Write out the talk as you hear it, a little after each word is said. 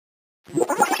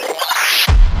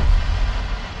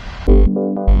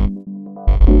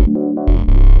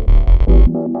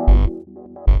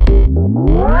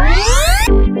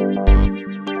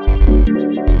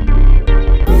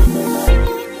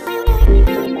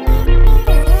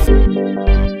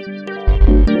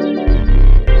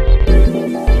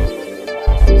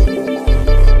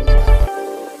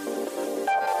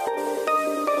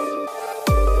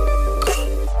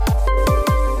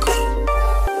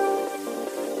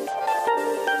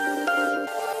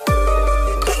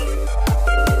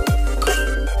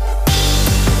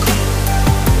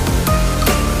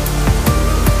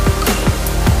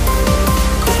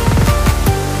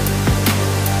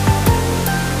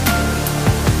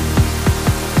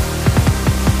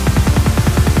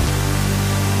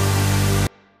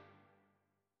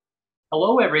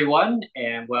Hello, everyone,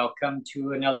 and welcome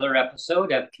to another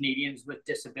episode of Canadians with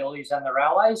Disabilities and Their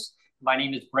Allies. My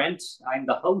name is Brent. I'm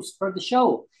the host for the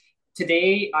show.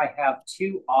 Today, I have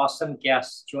two awesome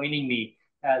guests joining me,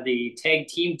 the tag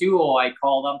team duo, I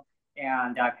call them,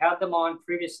 and I've had them on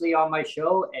previously on my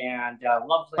show, and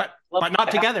but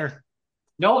not together.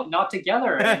 No, not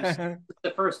together. It's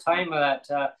the first time that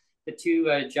the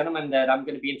two gentlemen that I'm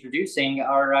going to be introducing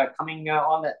are coming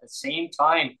on at the same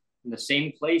time. In the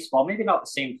same place. Well, maybe not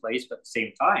the same place, but the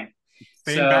same time.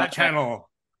 Same bat channel.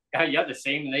 Yeah, the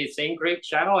same great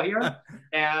channel here.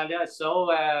 And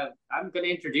I'm going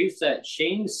to introduce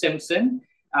Shane Simpson.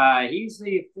 Was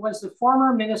the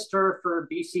former Minister for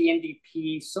BC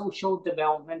NDP Social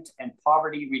Development and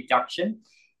Poverty Reduction.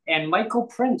 And Michael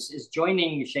Prince is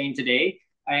joining Shane today.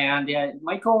 And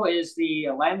Michael is the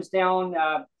Lansdowne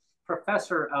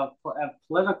Professor of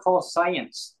Political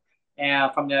Science.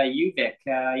 From the UVic.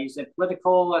 He's a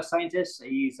political scientist.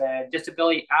 He's a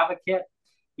disability advocate.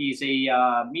 He's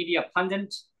a media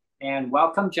pundit. And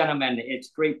welcome, gentlemen. It's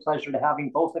a great pleasure to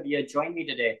having both of you join me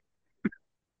today.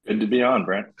 Good to be on,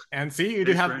 Brent. And see,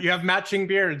 you have matching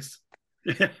beards.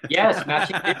 Yes,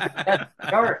 matching beards.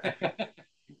 Sure.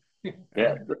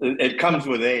 Yeah, it comes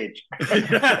with age.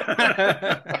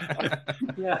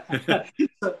 Yeah.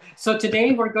 So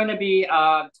today we're going to be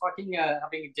having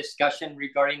a discussion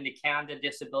regarding the Canada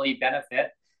Disability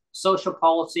Benefit, social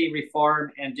policy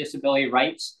reform, and disability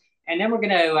rights. And then we're going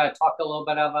to talk a little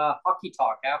bit of hockey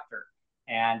talk after,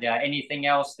 and anything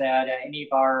else that any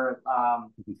of our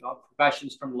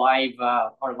questions from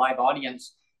our live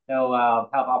audience, they'll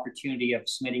have opportunity of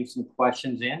submitting some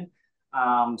questions in.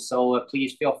 So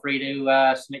please feel free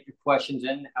to submit your questions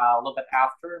in a little bit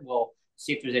after, and we'll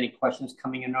see if there's any questions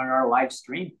coming in on our live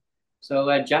stream.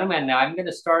 So gentlemen, I'm going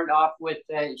to start off with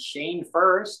Shane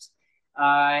first,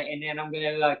 and then I'm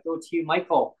going to go to you,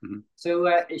 Michael. Mm-hmm.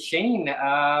 So Shane,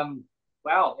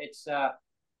 it's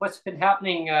what's been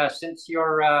happening since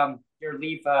your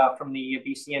leave from the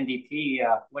BC NDP?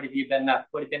 What have you been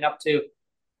up to?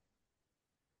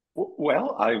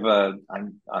 Well, I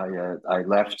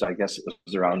left, I guess it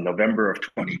was around November of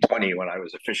 2020 when I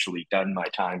was officially done my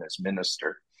time as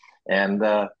minister. And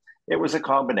it was a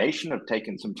combination of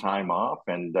taking some time off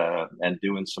and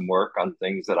doing some work on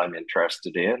things that I'm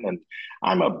interested in. And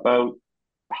I'm about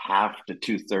half to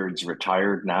 2/3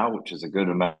 retired now, which is a good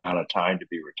amount of time to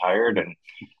be retired,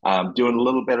 and doing a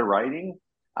little bit of writing.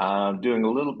 Doing a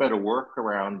little bit of work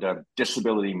around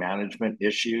disability management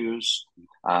issues,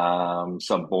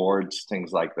 some boards,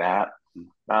 things like that.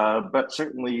 But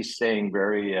certainly staying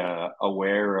very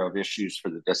aware of issues for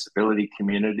the disability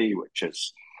community, which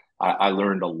is I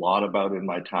learned a lot about in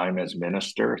my time as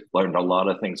minister, learned a lot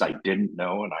of things I didn't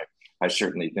know. And I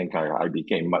certainly think I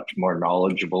became much more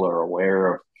knowledgeable or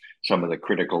aware of some of the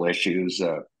critical issues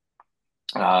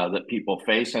that people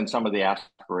face and some of the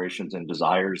aspirations and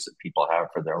desires that people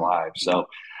have for their lives. So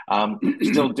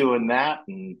still doing that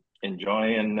and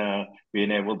enjoying being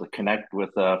able to connect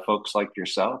with folks like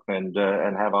yourself and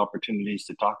have opportunities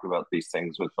to talk about these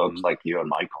things with folks like you and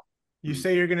Michael. You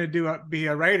say you're going to be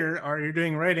a writer, or you're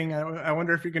doing writing. I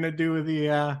wonder if you're going to do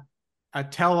the a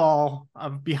tell-all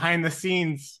of behind the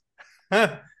scenes.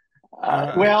 Well,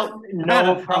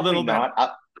 no, probably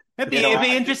not. It'd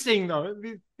be interesting, though.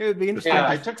 It'd be interesting. Yeah,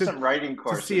 I took some writing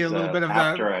courses to see a little bit of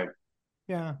that.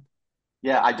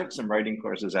 Yeah, I took some writing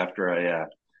courses after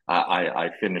I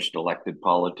finished elected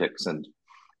politics, and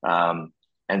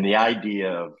the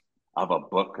idea of a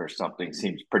book or something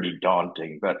seems pretty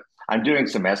daunting. But I'm doing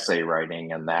some essay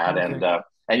writing and that, okay.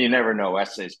 And you never know,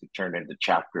 essays could turn into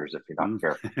chapters if you're not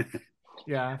careful.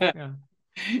 Yeah.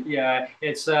 Yeah,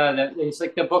 it's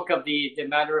like the book of the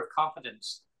matter of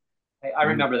confidence. I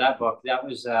remember that book. That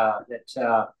was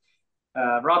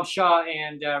Rob Shaw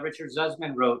and Richard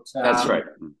Zussman wrote. That's right.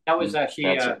 That was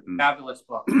actually a fabulous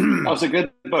book. That was a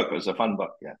good book. It was a fun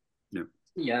book. Yeah.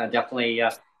 Yeah, definitely.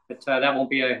 But that won't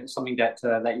be something that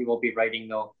that you will be writing,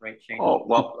 though, right, Shane? Oh,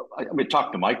 well, we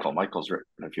talked to Michael. Michael's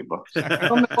written a few books.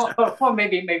 Well,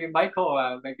 maybe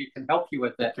Michael maybe can help you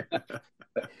with it.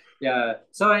 But yeah,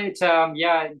 so it's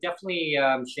yeah, definitely,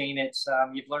 Shane. It's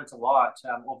you've learned a lot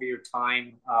over your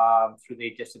time through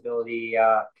the disability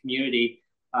community.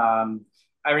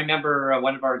 I remember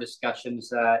one of our discussions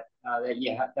that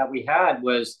we had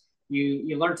was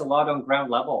you learned a lot on ground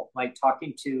level, like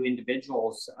talking to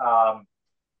individuals.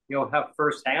 Have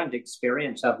firsthand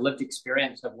experience, have lived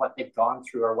experience of what they've gone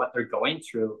through or what they're going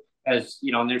through, as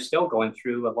and they're still going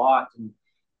through a lot. And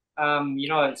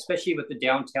especially with the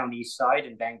downtown east side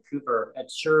in Vancouver,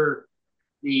 it's sure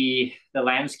the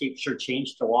landscape sure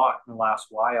changed a lot in the last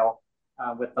while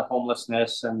with the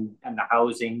homelessness and the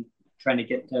housing, trying to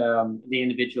get the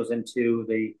individuals into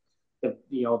the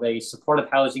supportive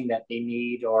housing that they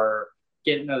need, or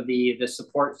getting the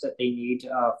supports that they need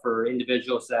for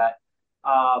individuals that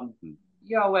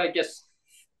I guess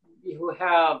who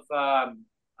have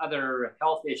other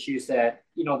health issues that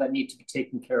that need to be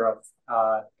taken care of.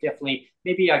 Definitely,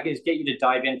 maybe I could get you to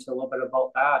dive into a little bit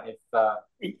about that,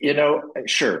 if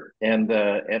Sure. And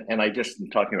I just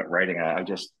talking about writing. I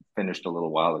just finished a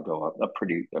little while ago a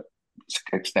pretty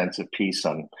extensive piece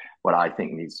on what I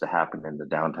think needs to happen in the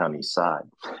downtown east side.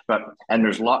 And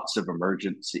there's lots of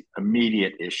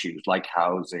immediate issues like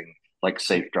housing, like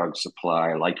safe drug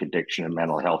supply, like addiction and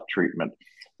mental health treatment.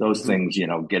 Those things,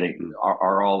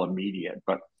 are all immediate,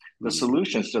 but the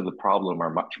solutions to the problem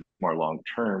are much more long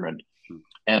term.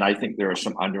 And I think there are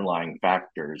some underlying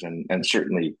factors, and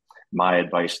certainly my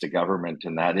advice to government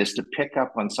in that is to pick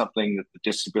up on something that the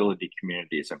disability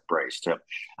community has embraced.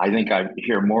 I think I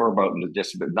hear more about the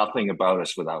disability, nothing about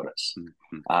us without us,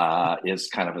 is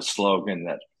kind of a slogan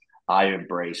that I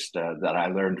embraced, that I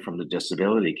learned from the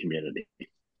disability community.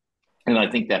 And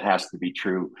I think that has to be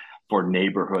true for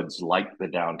neighborhoods like the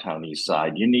downtown east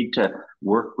side. You need to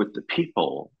work with the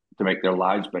people to make their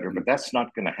lives better, but that's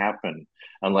not going to happen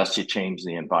unless you change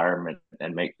the environment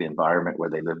and make the environment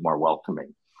where they live more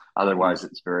welcoming. Otherwise,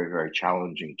 it's very, very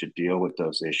challenging to deal with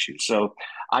those issues. So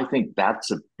I think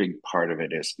that's a big part of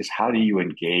it is how do you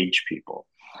engage people?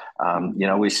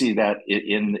 We see that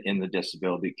in the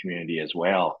disability community as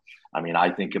well. I mean,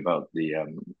 I think about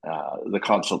the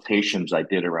consultations I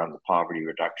did around the poverty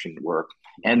reduction work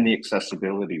and the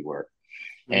accessibility work,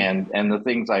 and the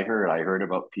things I heard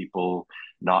about people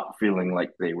not feeling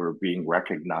like they were being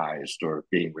recognized or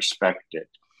being respected,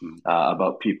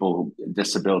 about people,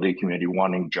 disability community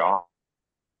wanting jobs.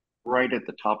 Right at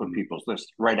the top of people's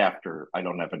list, right after I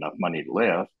don't have enough money to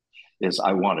live, is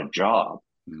I want a job.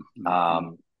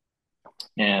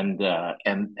 And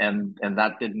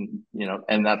that didn't,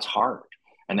 and that's hard.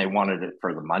 And they wanted it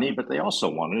for the money, but they also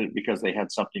wanted it because they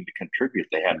had something to contribute.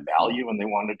 They had value, and they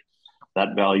wanted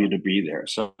that value to be there.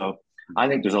 So I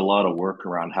think there's a lot of work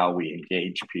around how we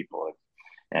engage people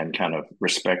and kind of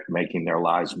respect making their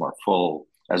lives more full,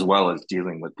 as well as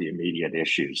dealing with the immediate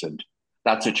issues. And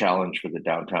that's a challenge for the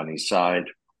downtown east side.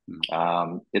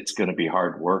 It's going to be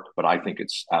hard work, but I think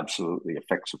it's absolutely a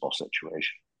fixable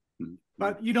situation.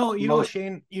 But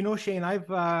Shane,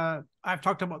 I've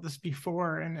talked about this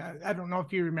before, and I don't know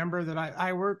if you remember that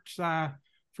I worked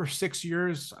for 6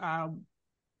 years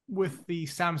with the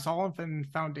Sam Sullivan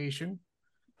Foundation,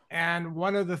 and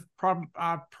one of the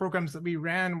programs that we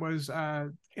ran was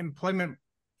employment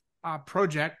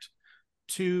project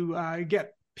to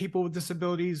get people with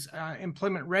disabilities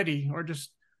employment ready, or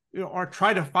just or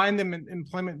try to find them in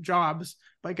employment jobs,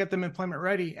 but get them employment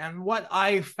ready. And what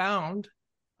I found,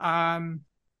 I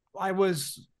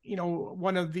was,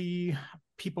 one of the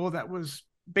people that was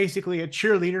basically a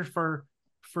cheerleader for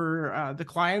the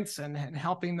clients and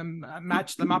helping them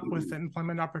match them up with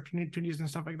employment opportunities and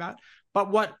stuff like that. But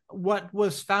what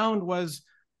was found was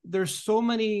there's so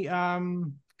many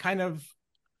kind of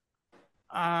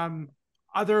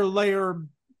other layer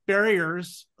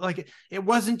barriers. Like, it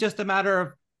wasn't just a matter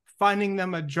of finding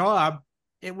them a job.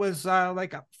 It was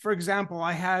like, for example,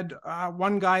 I had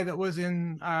one guy that was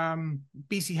in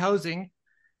BC Housing,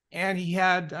 and he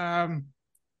had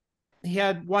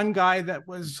one guy that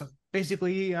was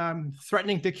basically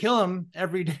threatening to kill him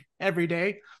every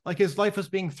day. Like, his life was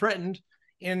being threatened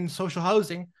in social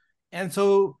housing. And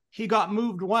so he got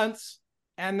moved once,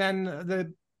 and then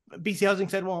the BC Housing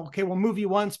said, well, okay, we'll move you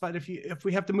once, but if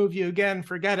we have to move you again,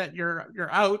 forget it, you're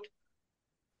out.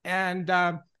 And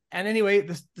anyway,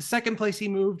 the second place he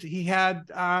moved, he had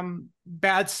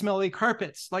bad smelly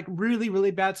carpets, like really,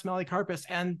 really bad smelly carpets,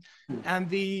 and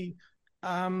the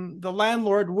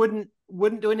landlord wouldn't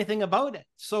do anything about it.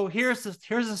 So here's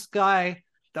this guy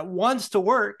that wants to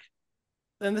work,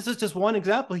 and this is just one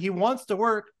example, he wants to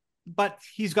work, but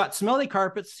he's got smelly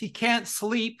carpets. He can't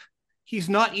sleep. He's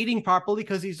not eating properly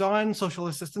because he's on social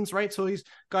assistance, right? So he's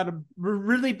got a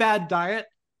really bad diet.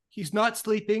 He's not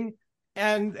sleeping,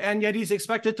 and yet he's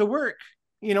expected to work.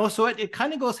 So it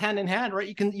kind of goes hand in hand, right?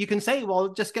 You can say,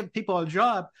 well, just give people a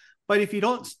job, but if you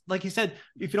don't, like you said,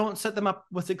 if you don't set them up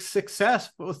with success,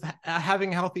 with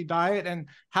having a healthy diet and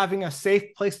having a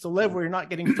safe place to live where you're not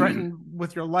getting threatened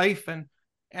with your life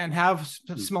and have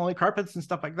smelly carpets and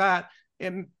stuff like that,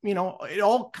 it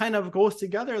all kind of goes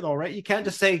together though, right? You can't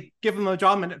just say, give them a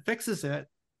job and it fixes it,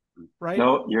 right?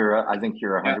 No, I think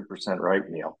you're 100% right,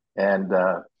 Neil.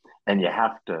 And you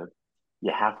have to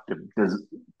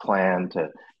plan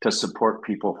to support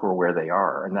people for where they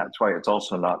are. And that's why it's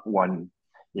also not one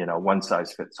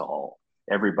size fits all.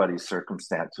 Everybody's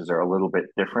circumstances are a little bit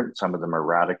different. Some of them are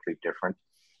radically different.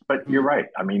 But you're right.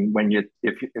 I mean,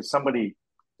 if somebody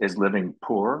is living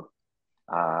poor,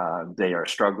 they are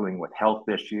struggling with health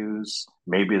issues.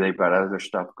 Maybe they've got other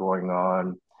stuff going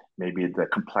on. Maybe the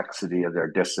complexity of their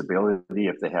disability,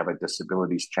 if they have a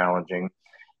disability, is challenging.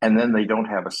 And then they don't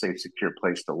have a safe, secure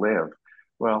place to live.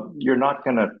 Well, you're not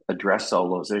going to address all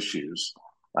those issues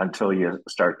until you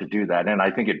start to do that. And I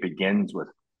think it begins with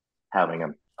having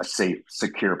a safe,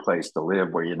 secure place to live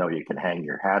where you can hang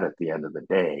your hat at the end of the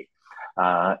day.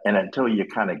 And until you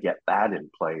kind of get that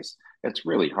in place, it's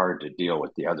really hard to deal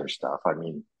with the other stuff. I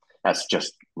mean, that's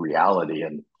just reality.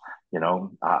 And,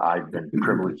 I've been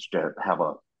privileged to have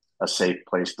a safe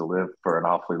place to live for an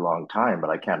awfully long time, but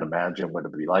I can't imagine what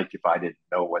it would be like if I didn't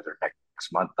know whether next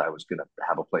month I was going to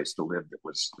have a place to live that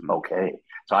was okay.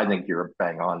 So I think you're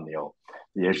bang on, Neil.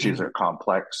 The issues are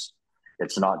complex.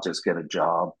 It's not just get a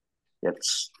job.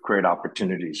 It's create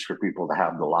opportunities for people to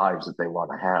have the lives that they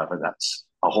want to have. And that's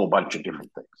a whole bunch of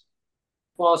different things.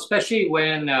 Well, especially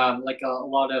when like a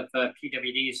lot of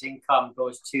PWD's income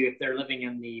goes to, if they're living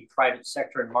in the private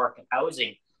sector and market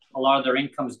housing, a lot of their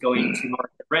income's going to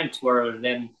market rent, where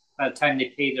then by the time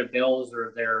they pay their bills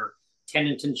or their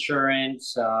tenant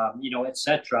insurance, et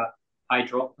cetera,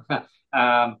 hydro,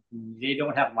 they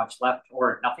don't have much left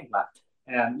or nothing left.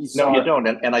 No, you don't.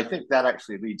 And I think that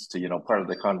actually leads to, part of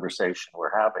the conversation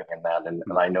we're having in that. And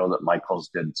I know that Michael's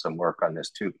did some work on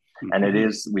this too. And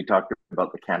we talked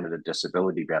about the Canada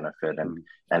Disability Benefit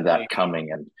and that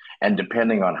coming and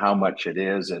depending on how much it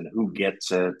is and who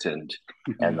gets it and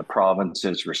the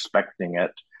provinces respecting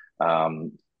it,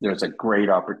 there's a great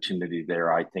opportunity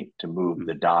there, I think, to move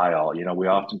the dial. We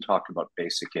often talk about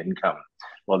basic income.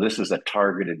 Well, this is a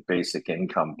targeted basic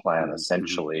income plan,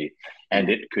 essentially, and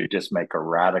it could just make a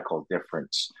radical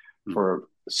difference for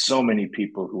so many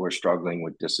people who are struggling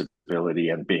with disability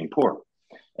and being poor.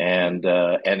 And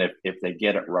if they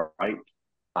get it right,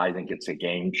 I think it's a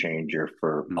game changer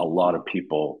for a lot of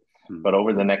people. But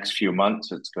over the next few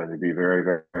months, it's going to be very,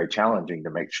 very, very challenging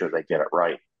to make sure they get it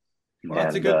right. Well,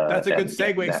 that's a good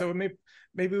segue. So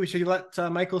maybe we should let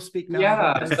Michael speak now.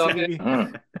 Yeah. So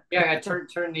I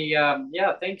turn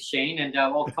the thanks, Shane, and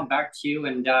we'll come back to you.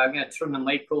 And I'm going to turn the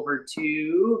mic over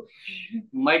to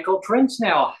Michael Prince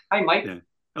now. Hi, Mike. Yeah.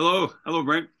 Hello,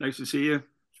 Brent. Nice to see you.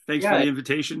 Thanks for the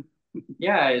invitation.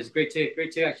 Yeah, it's great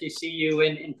to actually see you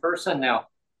in person now.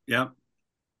 Yeah.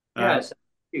 Yes. Thank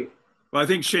you. Well, I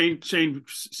think Shane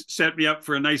set me up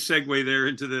for a nice segue there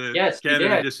into the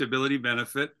Canada Disability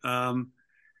Benefit.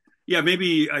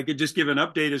 Maybe I could just give an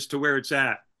update as to where it's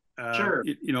at. Sure.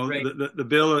 The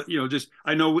bill,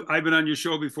 I know I've been on your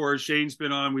show before. Shane's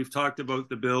been on. We've talked about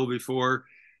the bill before.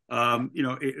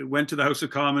 It went to the House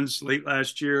of Commons late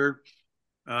last year.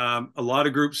 A lot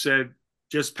of groups said,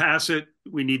 just pass it.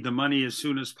 We need the money as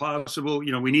soon as possible.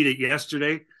 We need it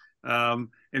yesterday. And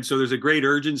so there's a great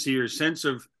urgency or sense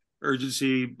of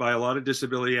urgency by a lot of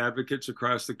disability advocates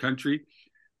across the country.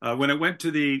 When it went to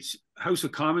the House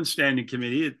of Commons Standing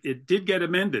Committee, it did get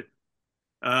amended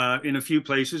in a few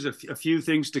places, a few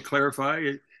things to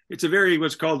clarify. It's a very,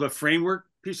 what's called a framework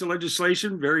piece of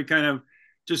legislation, very kind of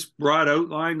just broad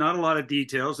outline, not a lot of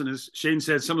details. And as Shane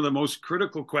said, some of the most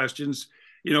critical questions,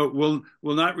 will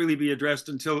not really be addressed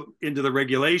until into the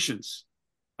regulations.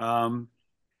 And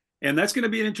that's going to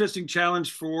be an interesting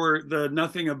challenge for the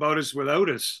nothing about us without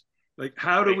us. Like,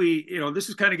 how do we, this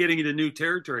is kind of getting into new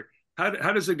territory. How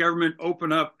does the government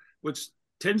open up what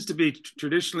tends to be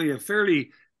traditionally a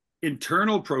fairly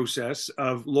internal process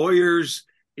of lawyers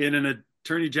in an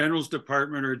attorney general's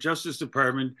department or a justice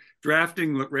department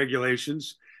drafting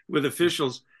regulations with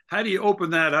officials? How do you open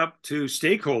that up to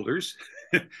stakeholders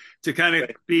to kind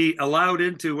of be allowed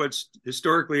into what's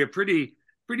historically a pretty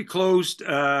closed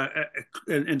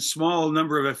and small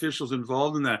number of officials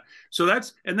involved in that? So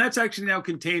that's actually now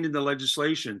contained in the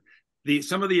legislation.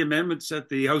 some of the amendments at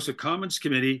the House of Commons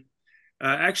committee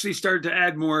actually started to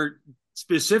add more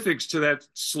specifics to that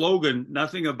slogan,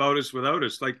 "Nothing about us without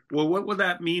us." Like, well, what would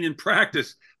that mean in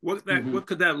practice? What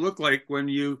could that look like when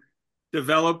you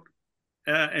develop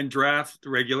and draft the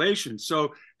regulations?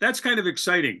 So that's kind of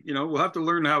exciting. We'll have to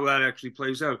learn how that actually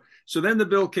plays out. So then the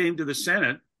bill came to the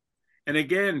Senate, and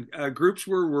again, groups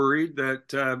were worried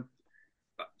that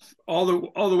all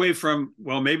the way from,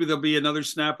 well, maybe there'll be another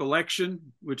snap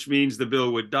election, which means the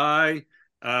bill would die.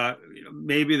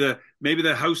 Maybe the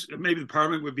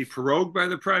Parliament would be prorogued by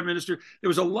the Prime Minister. There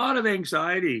was a lot of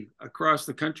anxiety across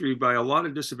the country by a lot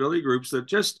of disability groups that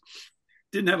just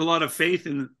didn't have a lot of faith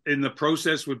in the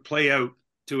process would play out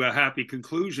to a happy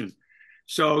conclusion.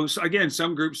 So again,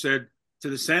 some groups said to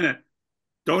the Senate,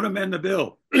 don't amend the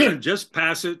bill, just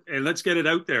pass it and let's get it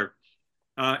out there.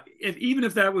 Even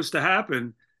if that was to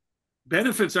happen,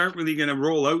 benefits aren't really going to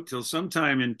roll out till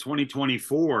sometime in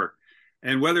 2024.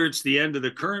 And whether it's the end of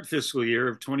the current fiscal year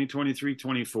of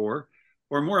 2023-24,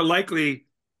 or more likely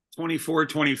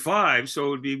 24-25,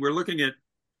 so we're looking at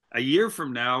a year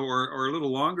from now or a little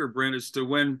longer, Brent, as to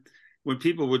when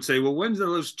people would say, well, when's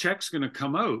those checks going to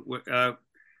come out? Right.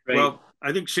 Well,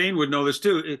 I think Shane would know this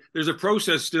too. There's a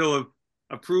process still of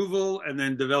approval and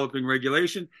then developing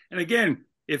regulation. And again,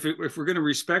 if we're going to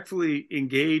respectfully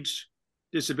engage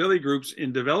disability groups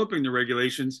in developing the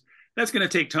regulations, that's going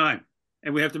to take time.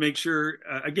 And we have to make sure,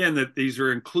 again, that these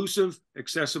are inclusive,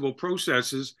 accessible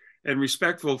processes and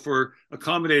respectful for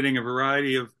accommodating a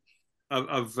variety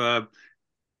of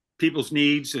people's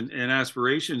needs and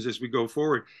aspirations as we go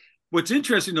forward. What's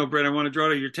interesting, though, Brent, I want to draw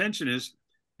to your attention is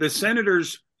the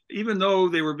senators, even though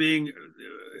they were being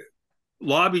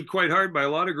lobbied quite hard by a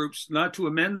lot of groups not to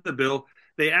amend the bill,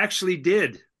 they actually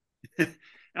did.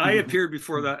 I appeared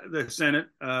before the Senate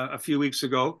a few weeks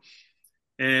ago.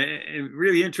 And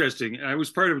really interesting. I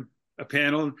was part of a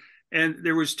panel, and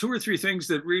there was 2 or 3 things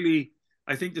that really,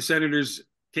 I think the senators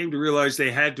came to realize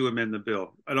they had to amend the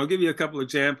bill. And I'll give you a couple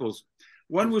examples.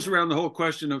 One was around the whole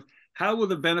question of how will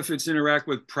the benefits interact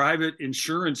with private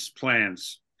insurance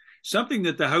plans? Something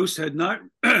that the House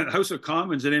House of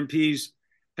Commons and MPs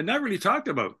had not really talked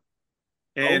about.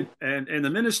 And the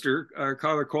minister,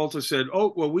 Carla Qualta, said,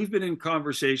 "Oh, well, we've been in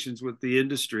conversations with the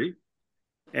industry,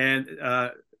 and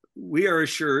we are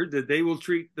assured that they will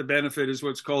treat the benefit as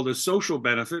what's called a social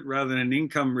benefit rather than an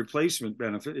income replacement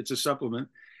benefit. It's a supplement.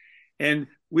 And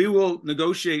we will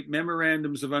negotiate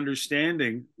memorandums of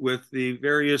understanding with the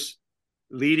various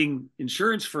leading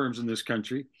insurance firms in this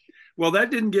country." Well,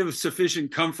 that didn't give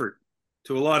sufficient comfort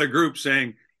to a lot of groups,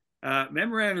 saying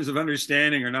memorandums of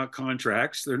understanding are not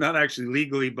contracts. They're not actually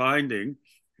legally binding.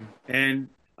 And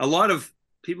a lot of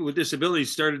people with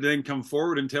disabilities started to then come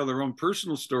forward and tell their own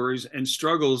personal stories and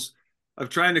struggles of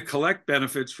trying to collect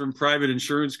benefits from private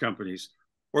insurance companies,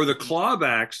 or the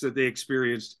clawbacks that they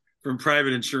experienced from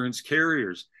private insurance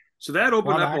carriers. So that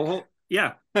opened up a whole,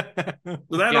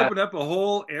 opened up a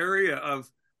whole area of,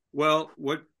 well,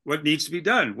 what needs to be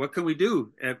done? What can we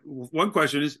do? And one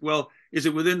question is, well, is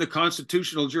it within the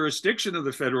constitutional jurisdiction of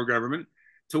the federal government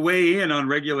to weigh in on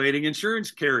regulating insurance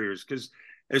carriers? Because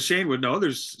as Shane would know,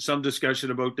 there's some discussion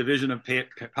about division of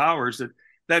powers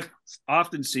that's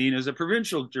often seen as a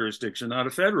provincial jurisdiction, not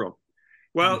a federal.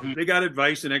 Well, they got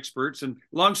advice and experts. And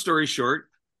long story short,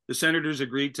 the senators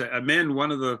agreed to amend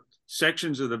one of the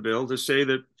sections of the bill to say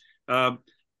that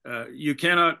you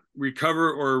cannot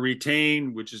recover or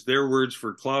retain, which is their words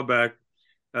for clawback,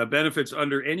 benefits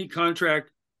under any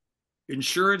contract,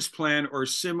 insurance plan, or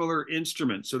similar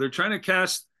instrument. So they're trying to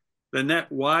cast the net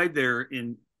wide there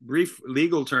in brief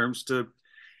legal terms to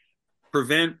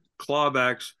prevent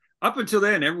clawbacks. Up until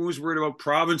then, everyone was worried about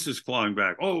provinces clawing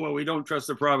back. Oh, well, we don't trust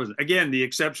the province. Again, the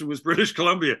exception was British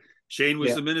Columbia. Shane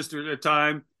was the minister at the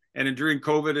time, and during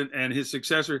COVID and his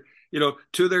successor,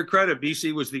 to their credit,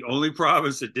 BC was the only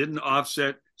province that didn't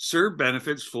offset CERB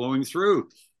benefits flowing through.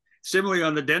 Similarly,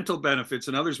 on the dental benefits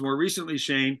and others more recently,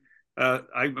 Shane,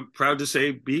 I'm proud to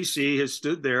say BC has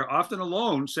stood there, often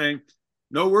alone, saying,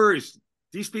 no worries,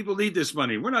 these people need this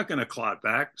money. We're not going to claw it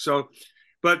back. So,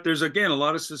 but there's, again, a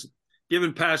lot of,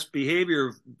 given past behavior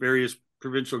of various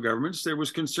provincial governments, there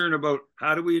was concern about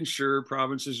how do we ensure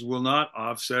provinces will not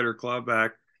offset or claw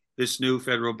back this new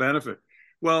federal benefit.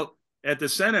 Well, at the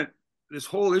Senate, this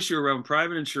whole issue around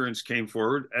private insurance came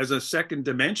forward as a second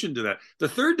dimension to that. The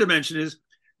third dimension is,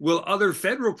 will other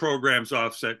federal programs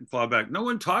offset and claw back? No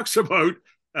one talks about,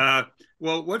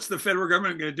 well, what's the federal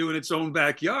government going to do in its own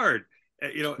backyard?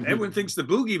 Everyone thinks the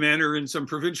boogeymen are in some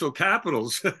provincial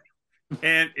capitals.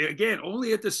 And again,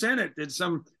 only at the Senate did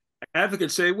some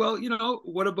advocates say, well,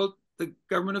 what about the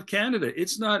government of Canada?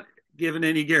 It's not given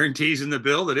any guarantees in the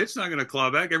bill that it's not going to claw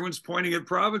back. Everyone's pointing at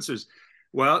provinces.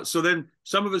 Well, so then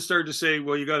some of us started to say,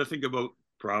 well, you got to think about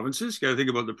provinces, you got to think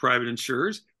about the private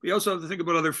insurers. We also have to think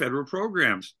about other federal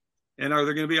programs. And are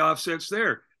there going to be offsets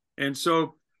there? And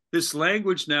so this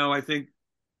language now, I think,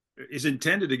 is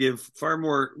intended to give far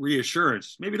more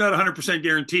reassurance, maybe not 100%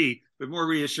 guarantee, but more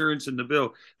reassurance in the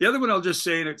bill. The other one I'll just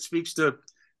say, and it speaks to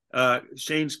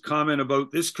Shane's comment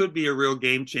about this could be a real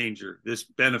game changer, this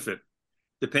benefit,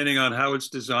 depending on how it's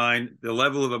designed, the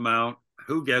level of amount,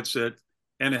 who gets it,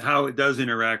 and how it does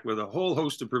interact with a whole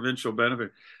host of provincial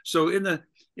benefit. So in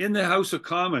the House of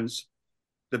Commons,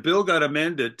 the bill got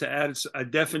amended to add a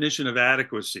definition of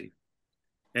adequacy.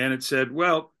 And it said,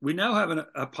 well, we now have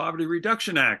a Poverty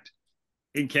Reduction Act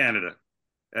in Canada,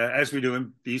 as we do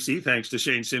in BC, thanks to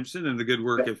Shane Simpson and the good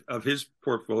work of his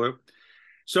portfolio.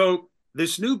 So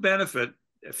this new benefit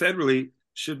federally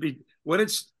should be, what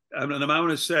it's, an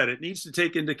amount is set, it needs to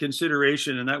take into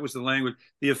consideration, and that was the language,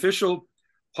 the official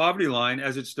poverty line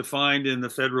as it's defined in the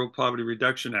Federal Poverty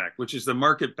Reduction Act, which is the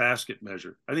market basket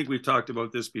measure. I think we've talked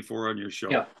about this before on your show.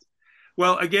 Yeah.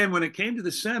 Well, again, when it came to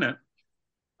the Senate,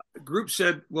 group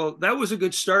said, well, that was a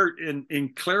good start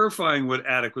in clarifying what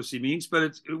adequacy means, but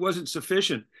it wasn't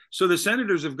sufficient. So the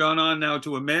senators have gone on now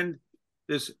to amend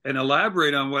this and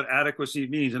elaborate on what adequacy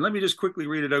means. And let me just quickly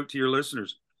read it out to your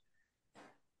listeners.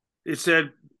 It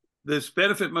said, this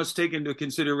benefit must take into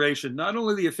consideration not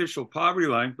only the official poverty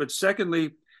line, but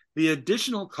secondly, the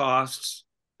additional costs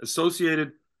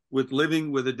associated with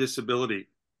living with a disability.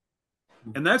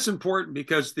 And that's important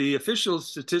because the official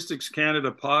Statistics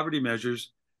Canada poverty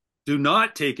measures do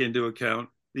not take into account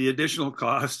the additional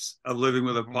costs of living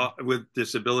with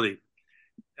disability.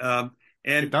 And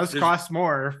it does cost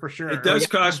more, for sure. It does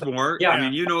cost more. Yeah. I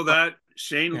mean, you know that.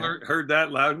 Shane heard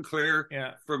that loud and clear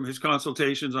from his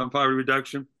consultations on poverty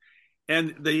reduction.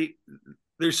 And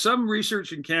there's some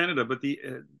research in Canada, but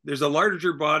there's a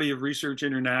larger body of research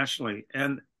internationally.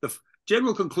 And the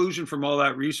general conclusion from all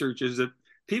that research is that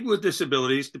people with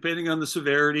disabilities, depending on the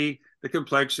severity, the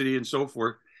complexity, and so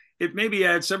forth, it maybe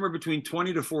adds somewhere between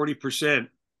 20 to 40%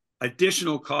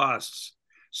 additional costs.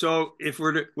 So if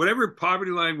we're to, whatever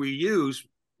poverty line we use,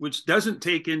 which doesn't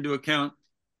take into account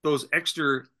those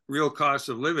extra real costs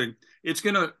of living, it's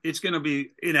gonna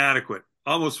be inadequate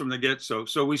almost from the get-go.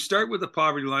 So we start with the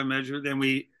poverty line measure, then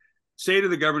we say to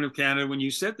the government of Canada, when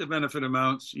you set the benefit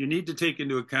amounts, you need to take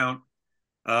into account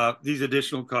these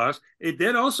additional costs. It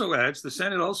then also adds, the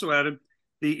Senate also added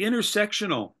the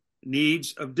intersectional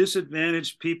needs of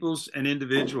disadvantaged peoples and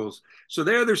individuals. So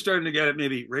they're starting to get at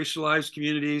maybe racialized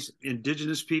communities,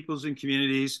 Indigenous peoples and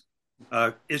communities,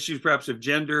 issues perhaps of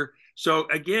gender. So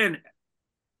again,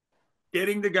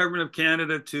 getting the government of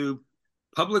Canada to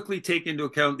publicly take into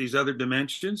account these other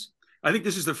dimensions. I think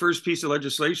this is the first piece of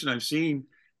legislation I've seen,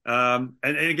 and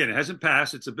again, it hasn't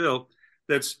passed, it's a bill,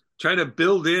 that's trying to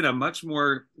build in a much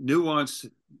more nuanced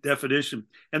definition.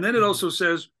 And then it also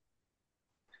says,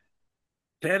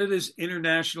 Canada's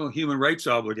international human rights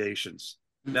obligations.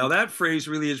 Now that phrase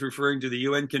really is referring to the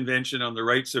UN Convention on the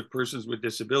Rights of Persons with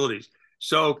Disabilities.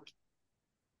 So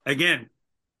again,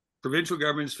 provincial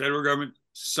governments, federal government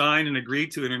sign and agree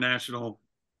to international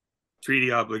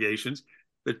treaty obligations.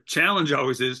 The challenge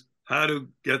always is how to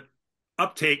get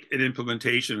uptake and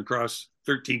implementation across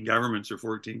 13 governments or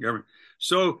 14 governments.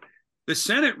 So the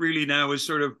Senate really now is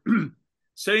sort of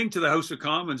saying to the House of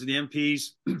Commons and the MPs,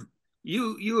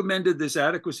 you amended this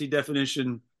adequacy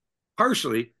definition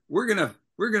partially. We're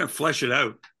gonna flesh it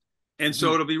out, and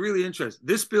so it'll be really interesting.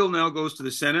 This bill now goes to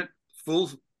the Senate full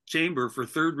chamber for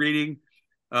third reading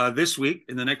this week,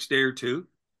 in the next day or two,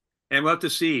 and we'll have to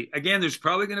see. Again, there's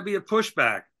probably going to be a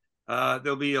pushback.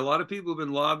 There'll be a lot of people who've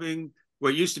been lobbying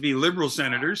what used to be Liberal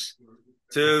senators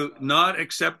to not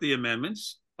accept the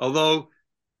amendments. Although,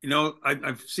 you know,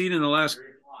 I've seen in the last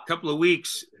couple of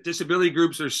weeks, disability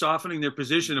groups are softening their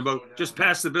position about just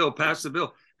pass the bill,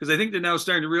 because I think they're now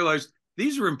starting to realize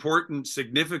these are important,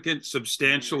 significant,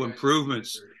 substantial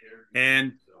improvements.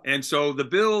 And so the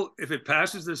bill, if it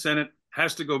passes the Senate,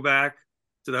 has to go back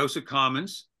to the House of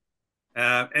Commons.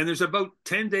 And there's about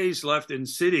 10 days left in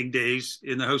sitting days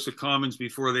in the House of Commons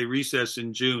before they recess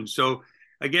in June. So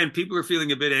again, people are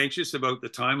feeling a bit anxious about the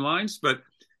timelines, but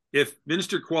if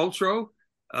Minister Qualtrough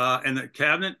and the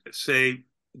cabinet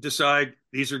decide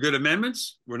these are good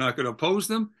amendments, we're not going to oppose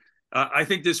them, I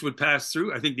think this would pass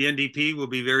through. I think the NDP will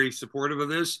be very supportive of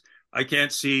this. I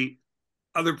can't see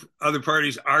other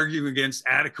parties arguing against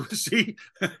adequacy.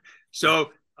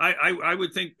 So I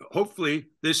would think hopefully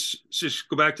this should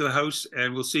go back to the House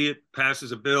and we'll see it pass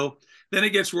as a bill. Then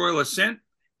it gets royal assent.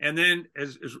 And then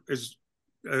as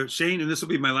Shane, and this will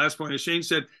be my last point, as Shane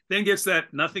said, then gets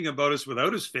that nothing about us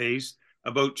without us phase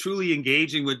about truly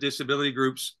engaging with disability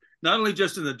groups, not only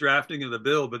just in the drafting of the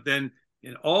bill, but then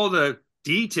in all the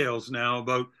details now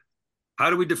about how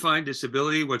do we define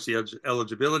disability? What's the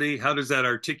eligibility? How does that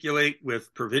articulate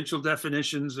with provincial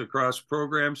definitions across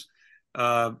programs?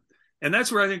 And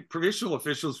that's where I think provincial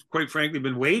officials, quite frankly, have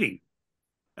been waiting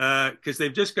because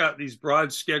they've just got these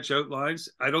broad sketch outlines.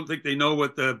 I don't think they know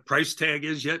what the price tag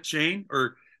is yet, Shane,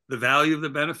 or the value of the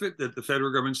benefit that the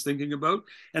federal government's thinking about.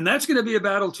 And that's going to be a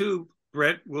battle too,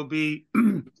 Brett, will be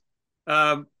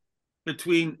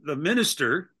between the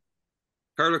minister,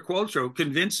 Carla Qualtrough,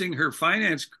 convincing her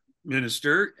finance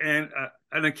minister and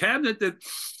a cabinet that,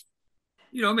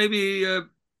 you know, maybe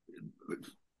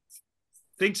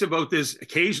thinks about this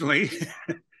occasionally,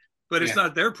 but it's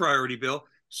not their priority bill.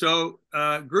 So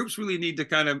groups really need to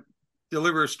kind of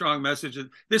deliver a strong message.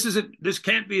 This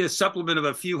can't be a supplement of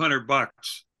a few $100.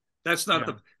 That's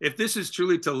not if this is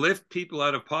truly to lift people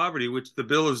out of poverty, which the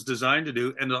bill is designed to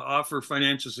do, and to offer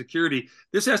financial security,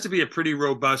 this has to be a pretty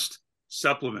robust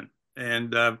supplement.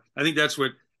 And I think that's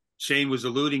what Shane was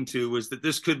alluding to, was that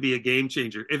this could be a game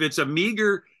changer. If it's a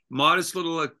meager, modest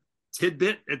little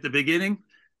tidbit at the beginning,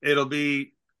 it'll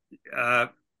be,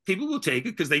 people will take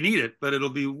it because they need it, but it'll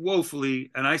be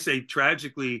woefully, and I say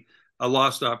tragically, a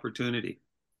lost opportunity.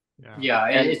 Yeah.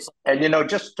 And you know,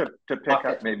 just to pick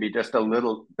up maybe just a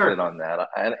little bit on that,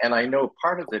 and I know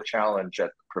part of the challenge at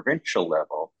the provincial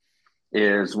level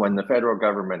is when the federal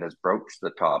government has broached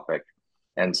the topic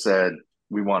and said,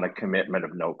 we want a commitment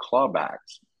of no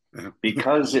clawbacks.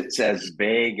 Because it's as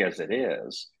vague as it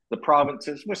is, the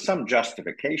provinces, with some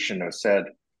justification, have said,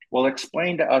 well,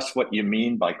 explain to us what you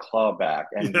mean by clawback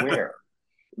and where.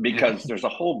 Because there's a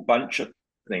whole bunch of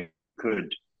things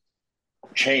could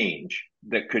change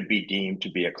that could be deemed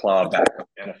to be a clawback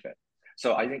benefit.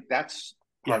 So I think that's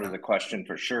part of the question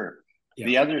for sure.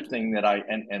 The other thing that I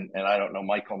don't know,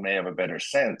 Michael may have a better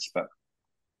sense, but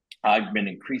I've been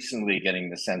increasingly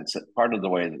getting the sense that part of the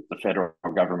way that the federal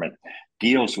government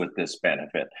deals with this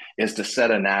benefit is to set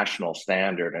a national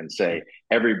standard and say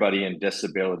everybody in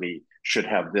disability should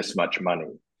have this much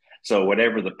money. So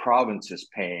whatever the province is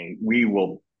paying, we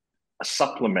will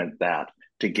supplement that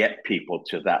to get people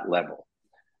to that level.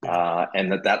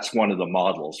 And that's one of the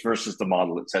models versus the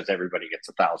model that says everybody gets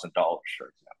 $1,000,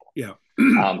 for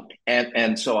example.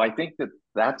 And so I think that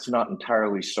that's not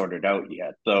entirely sorted out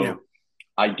yet, though.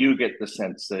 I do get the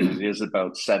sense that it is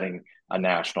about setting a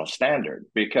national standard,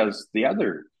 because the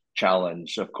other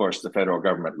challenge, of course, the federal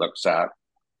government looks at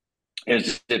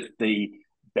is if the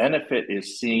benefit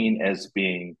is seen as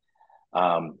being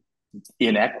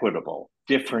inequitable,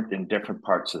 different in different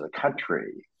parts of the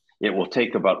country, it will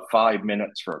take about 5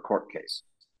 minutes for a court case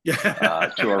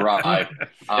to arrive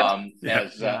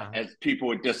as people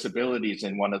with disabilities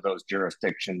in one of those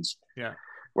jurisdictions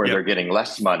where they're getting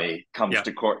less money comes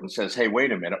to court and says, hey,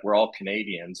 wait a minute, we're all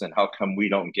Canadians, and how come we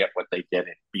don't get what they get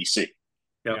in BC?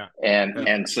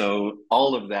 And so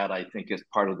all of that, I think, is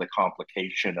part of the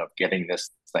complication of getting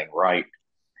this thing right.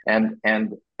 And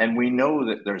we know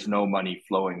that there's no money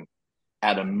flowing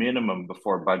at a minimum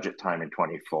before budget time in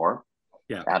 24,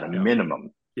 at a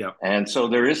minimum. And so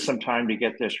there is some time to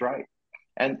get this right.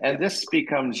 And this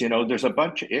becomes, you know, there's a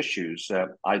bunch of issues,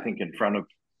 I think, in front of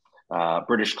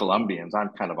British Columbians. I'm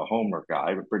kind of a Homer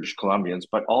guy, but British Columbians,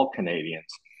 but all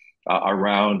Canadians,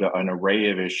 around an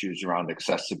array of issues around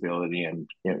accessibility and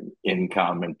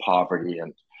income and poverty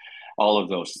and all of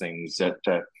those things that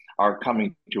are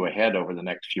coming to a head over the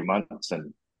next few months.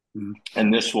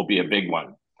 And this will be a big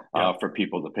one for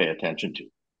people to pay attention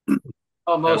to.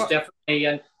 Oh, most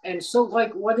definitely. And so,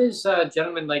 like, what is,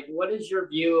 gentlemen, like, what is your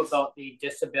view about the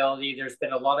disability? There's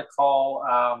been a lot of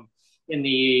call in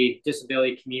the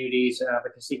disability communities,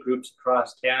 advocacy groups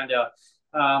across Canada.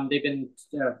 They've been,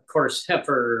 of course,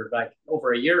 for like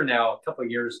over a year now, a couple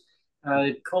of years,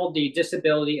 called the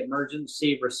Disability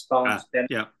Emergency Response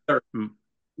Benefit.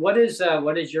 What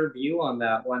is your view on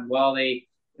that one? While they,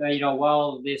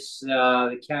 while this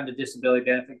the Canada Disability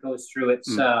Benefit goes through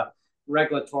its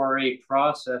regulatory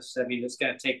process, I mean, it's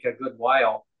going to take a good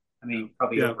while. I mean,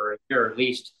 probably over a year at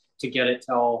least to get it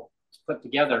all put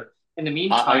together. In the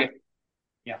meantime,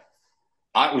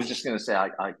 I was just going to say,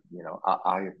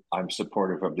 I'm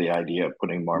supportive of the idea of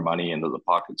putting more money into the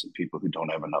pockets of people who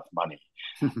don't have enough money.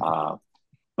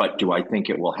 But do I think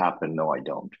it will happen? No, I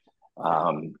don't.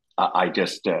 I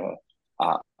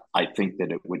think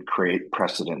that it would create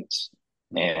precedents,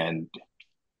 and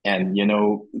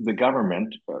the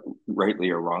government, rightly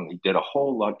or wrongly, did a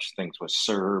whole bunch of things with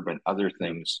CERB and other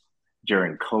things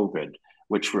during COVID,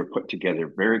 which were put together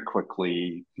very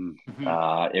quickly.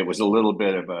 Mm-hmm. It was a little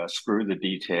bit of a screw the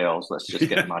details, let's just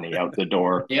get money out the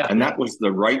door. Yeah. And that was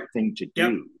the right thing to do.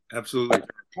 Yep, absolutely. But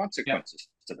there are consequences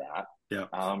to that. Yeah.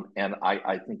 And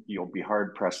I think you'll be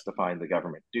hard pressed to find the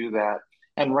government do that.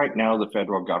 And right now, the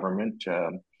federal government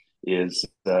and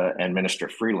Minister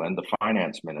Freeland, the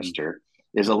finance minister,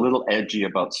 is a little edgy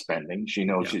about spending. She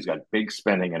knows she's got big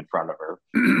spending in front of her.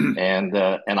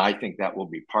 And I think that will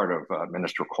be part of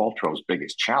Minister Qualtrough's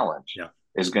biggest challenge,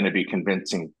 is going to be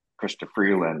convincing Krista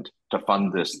Freeland to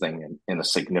fund this thing in a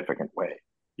significant way.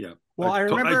 Yeah. Well, I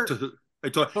remember.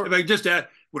 If I just add,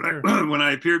 when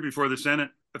I appeared before the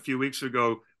Senate a few weeks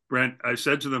ago, Brent, I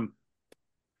said to them,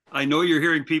 I know you're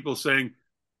hearing people saying,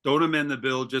 don't amend the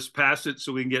bill, just pass it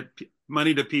so we can get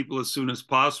money to people as soon as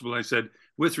possible. I said,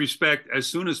 with respect, as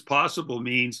soon as possible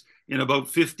means in about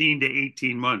 15 to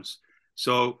 18 months.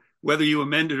 So whether you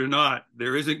amend it or not,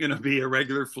 there isn't going to be a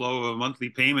regular flow of a monthly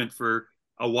payment for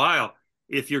a while.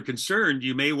 If you're concerned,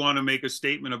 you may want to make a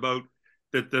statement about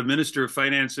that the Minister of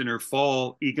Finance in her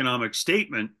fall economic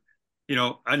statement,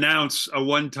 announce a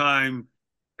one-time,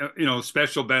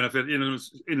 special benefit,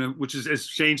 which is, as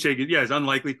Shane said, it's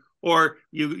unlikely. Or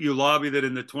you lobby that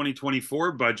in the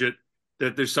 2024 budget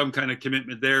that there's some kind of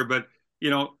commitment there. But,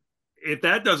 if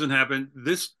that doesn't happen,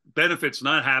 this benefit's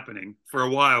not happening for a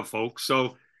while, folks.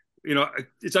 So,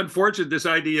 it's unfortunate this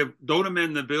idea of don't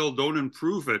amend the bill, don't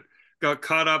improve it, got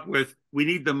caught up with we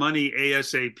need the money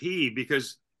ASAP,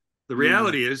 because the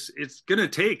reality is it's going to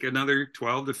take another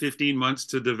 12 to 15 months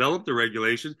to develop the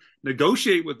regulations,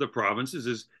 negotiate with the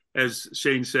provinces, as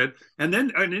Shane said. And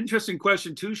then an interesting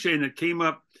question too, Shane, that came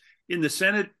up in the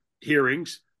Senate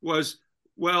hearings was,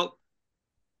 well,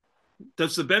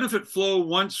 does the benefit flow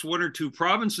once one or two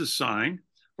provinces sign,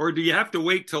 or do you have to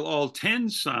wait till all 10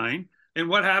 sign? And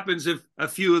what happens if a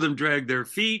few of them drag their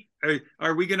feet?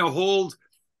 Are we going to hold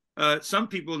some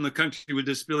people in the country with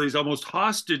disabilities almost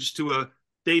hostage to a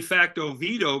de facto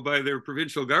veto by their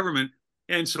provincial government?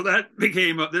 And so that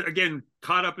became, again,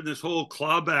 caught up in this whole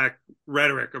clawback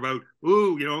rhetoric about,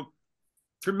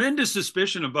 tremendous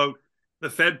suspicion about the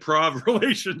Fed-Prov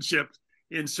relationship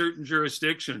in certain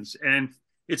jurisdictions. And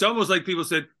it's almost like people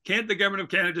said, can't the government of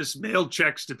Canada just mail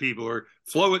checks to people or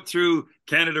flow it through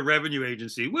Canada Revenue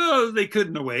Agency? Well, they could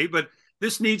in a way, but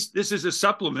this is a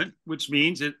supplement, which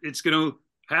means it's going to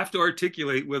have to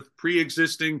articulate with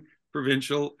pre-existing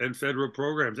provincial and federal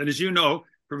programs. And as you know,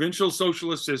 provincial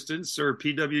social assistance, or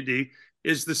PWD,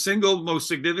 is the single most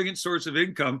significant source of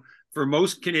income for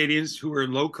most Canadians who are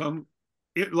in low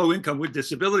income with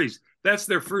disabilities. That's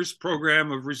their first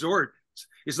program of resort.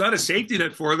 It's not a safety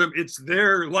net for them, it's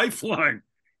their lifeline.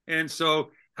 And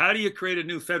so how do you create a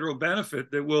new federal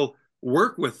benefit that will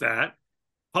work with that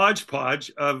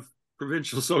hodgepodge of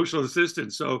provincial social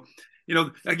assistance? So,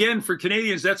 again, for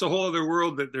Canadians, that's a whole other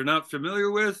world that they're not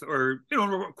familiar with, or,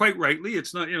 quite rightly,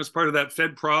 it's not, it's part of that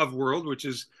Fed-Prov world, which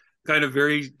is kind of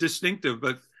very distinctive.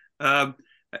 But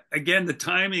again, the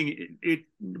timing, it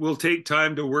will take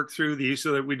time to work through these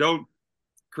so that we don't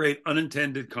create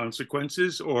unintended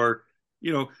consequences or,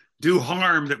 do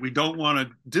harm that we don't want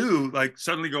to do, like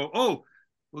suddenly go, oh,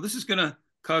 well, this is going to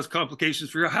cause complications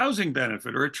for your housing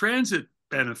benefit or a transit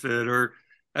benefit or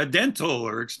a dental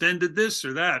or extended this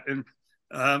or that. And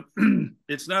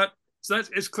it's not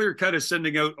as clear cut as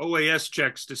sending out OAS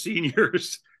checks to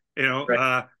seniors.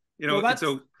 Right.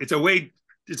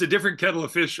 It's a different kettle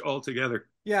of fish altogether.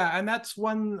 Yeah, and that's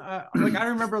one. Like I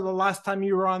remember the last time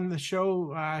you were on the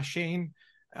show, Shane,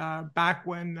 back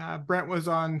when Brent was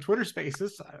on Twitter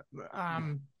Spaces.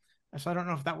 So I don't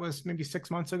know if that was maybe 6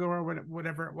 months ago or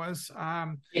whatever it was.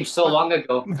 It's so long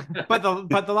ago. but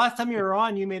the last time you were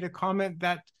on, you made a comment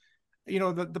that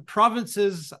the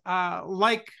provinces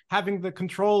like having the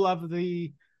control of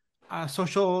the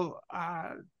social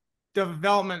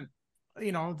development,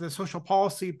 the social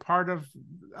policy part of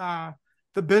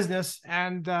the business,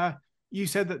 and you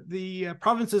said that the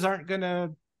provinces aren't going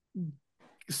to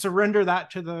surrender that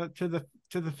to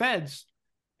the feds.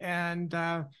 And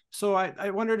so I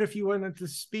wondered if you wanted to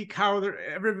speak how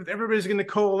everybody's going to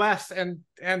coalesce and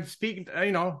speak,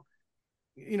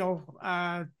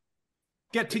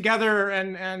 get together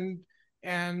and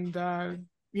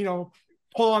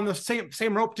pull on the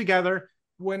same rope together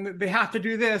when they have to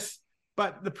do this,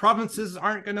 but the provinces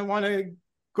aren't going to want to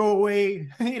go away,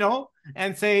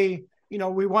 and say,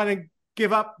 we want to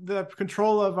give up the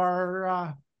control of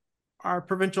our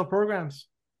provincial programs.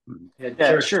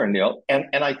 Yeah, sure, Neil. And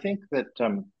I think that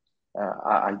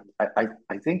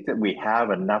I think that we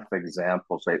have enough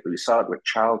examples. Like we saw it with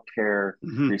childcare.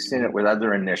 We've seen it with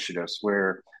other initiatives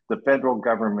where the federal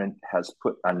government has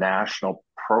put a national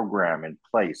program in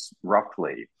place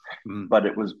roughly, but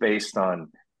it was based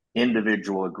on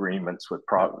individual agreements with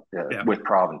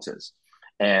provinces,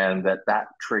 and that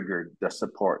triggered the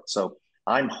support. So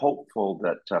I'm hopeful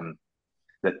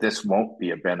that this won't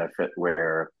be a benefit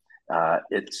where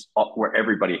it's where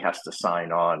everybody has to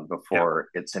sign on before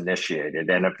it's initiated.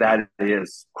 And if that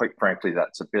is, quite frankly,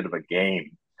 that's a bit of a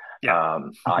game,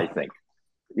 I think.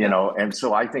 And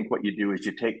so I think what you do is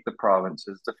you take the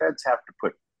provinces, the feds have to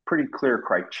put pretty clear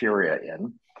criteria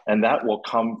in, and that will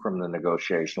come from the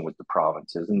negotiation with the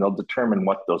provinces, and they'll determine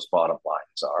what those bottom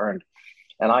lines are.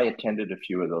 And I attended a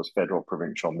few of those federal,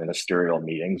 provincial, ministerial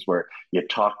meetings where you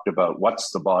talked about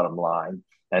what's the bottom line,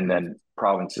 and then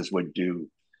provinces would do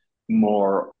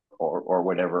more or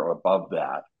whatever above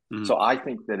that. So I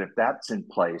think that if that's in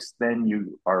place, then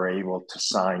you are able to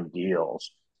sign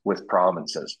deals with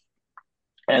provinces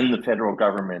and the federal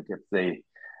government. If they,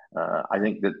 I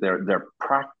think that their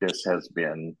practice has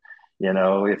been,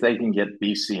 if they can get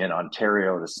BC and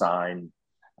Ontario to sign,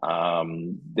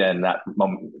 then that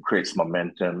creates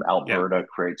momentum. Alberta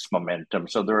creates momentum.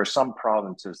 So there are some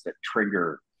provinces that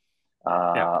trigger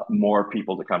more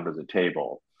people to come to the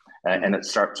table. And it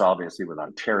starts obviously with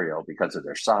Ontario because of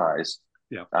their size.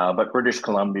 But British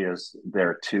Columbia is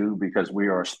there too, because we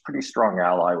are a pretty strong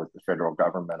ally with the federal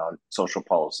government on social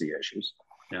policy issues.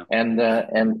 Well,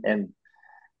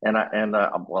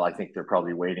 I think they're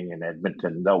probably waiting in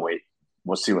Edmonton. They'll wait.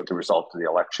 We'll see what the result of the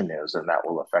election is, and that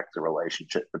will affect the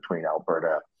relationship between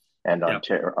Alberta and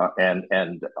Ontario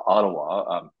and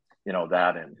Ottawa.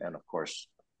 That and of course,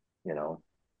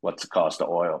 what's the cost of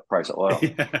oil, price of oil.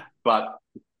 But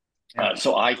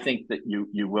so I think that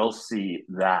you will see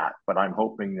that, but I'm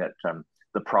hoping that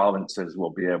the provinces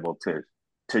will be able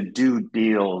to do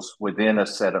deals within a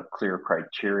set of clear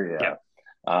criteria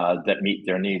that meet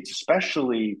their needs.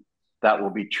 Especially that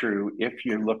will be true if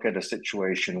you look at a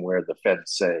situation where the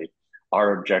feds say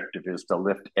our objective is to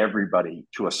lift everybody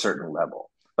to a certain level.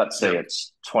 Let's say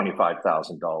it's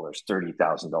 $25,000,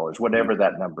 $30,000, whatever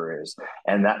that number is,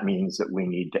 and that means that we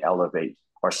need to elevate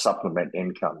or supplement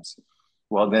incomes.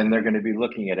 Well, then they're going to be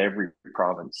looking at every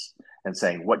province and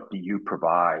saying, what do you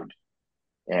provide?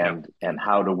 And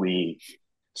how do we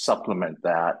supplement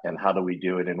that? And how do we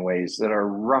do it in ways that are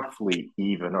roughly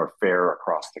even or fair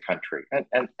across the country?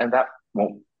 And that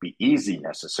won't be easy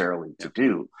necessarily to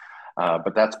do,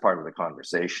 but that's part of the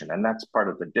conversation. And that's part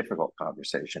of the difficult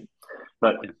conversation.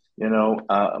 But,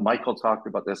 Michael talked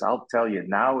about this. I'll tell you,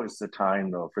 now is the time,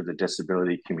 though, for the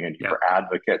disability community, for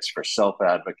advocates, for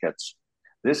self-advocates.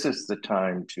 This is the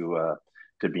time to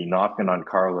be knocking on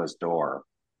Carla's door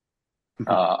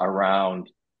around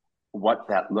what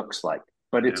that looks like.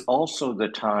 But it's also the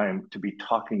time to be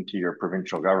talking to your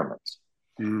provincial governments,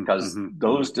 because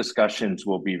those discussions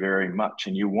will be very much,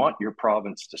 and you want your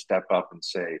province to step up and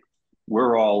say,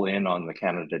 we're all in on the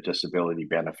Canada Disability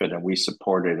Benefit and we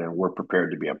support it and we're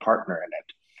prepared to be a partner in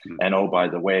it. And oh, by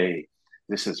the way,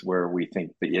 this is where we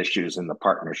think the issues in the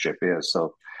partnership is.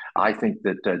 So I think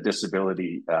that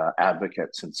disability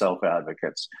advocates and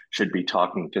self-advocates should be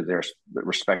talking to their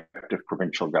respective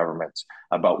provincial governments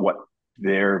about what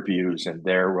their views and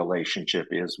their relationship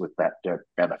is with that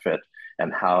benefit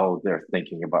and how they're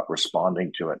thinking about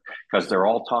responding to it, because they're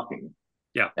all talking.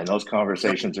 And those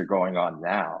conversations are going on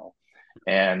now.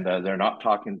 And they're not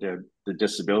talking to the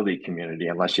disability community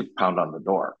unless you pound on the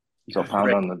door. So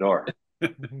pound on the door.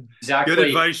 Exactly. Good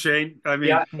advice, Shane. I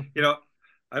mean, I don't know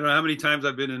how many times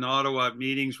I've been in Ottawa at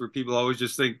meetings where people always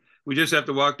just think, we just have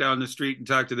to walk down the street and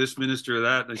talk to this minister or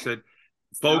that. And I said,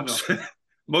 folks,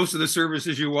 most of the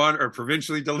services you want are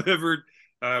provincially delivered,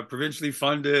 provincially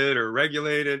funded or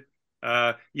regulated.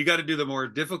 You got to do the more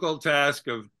difficult task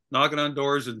of knocking on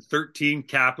doors in 13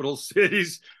 capital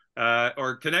cities,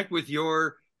 or connect with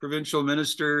your provincial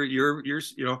minister,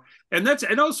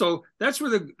 and also that's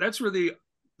where the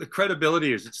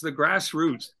credibility is. It's the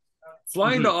grassroots.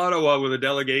 Flying to Ottawa with a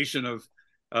delegation of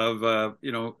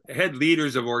head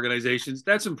leaders of organizations,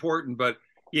 that's important, but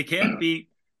you can't be,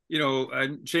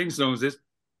 and Shane knows this,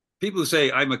 people who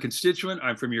say, I'm a constituent,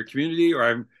 I'm from your community, or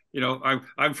I'm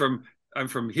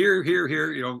from here,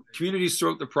 communities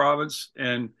throughout the province,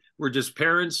 and we're just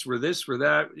parents, we're this, we're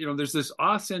that. There's this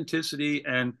authenticity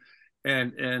and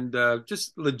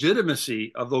just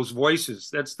legitimacy of those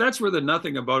voices. That's where the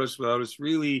nothing about us without us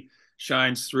really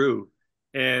shines through.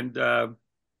 And because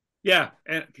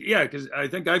I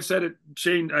think I've said it,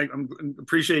 Shane. I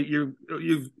appreciate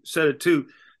you've said it too.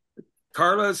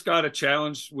 Carla's got a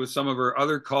challenge with some of her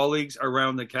other colleagues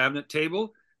around the cabinet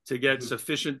table to get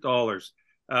sufficient dollars.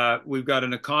 We've got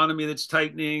an economy that's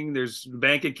tightening. There's the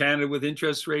Bank of Canada with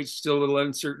interest rates, still a little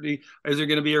uncertainty. Is there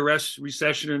going to be a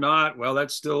recession or not? Well,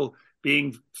 that's still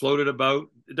being floated about.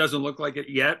 It doesn't look like it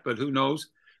yet, but who knows?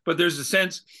 But there's a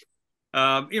sense,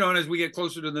 and as we get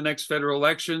closer to the next federal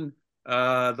election,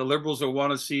 the Liberals will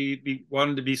want to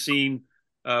wanting to be seen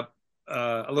a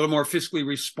little more fiscally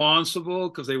responsible,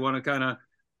 because they want to kind of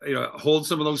hold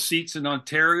some of those seats in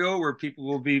Ontario where people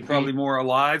will be probably more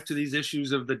alive to these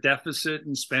issues of the deficit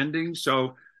and spending.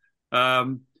 So,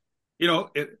 I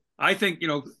think,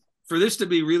 for this to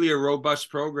be really a robust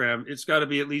program, it's got to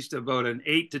be at least about an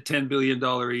 $8 to $10 billion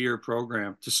a year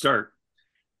program to start,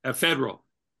 federal.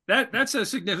 That's a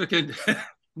significant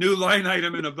new line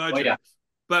item in a budget. Oh, yeah.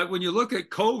 But when you look at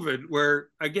COVID, where,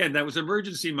 again, that was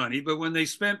emergency money, but when they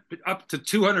spent up to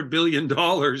 $200 billion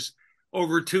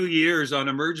over 2 years on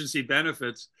emergency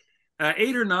benefits,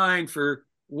 8 or 9 for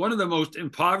one of the most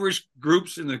impoverished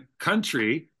groups in the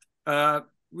country,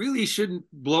 really shouldn't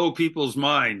blow people's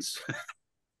minds.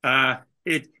 It'll,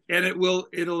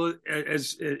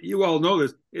 as you all know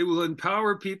this, it will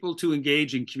empower people to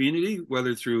engage in community,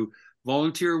 whether through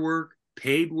volunteer work,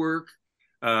 paid work,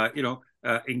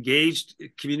 engaged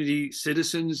community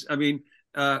citizens. I mean,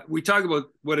 we talk about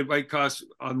what it might cost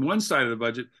on one side of the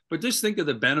budget, but just think of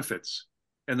the benefits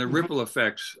and the ripple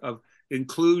effects of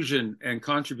inclusion and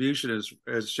contribution.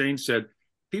 As Shane said,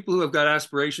 people who have got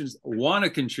aspirations want to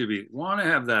contribute, want to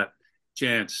have that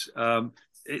chance. And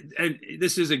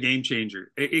this is a game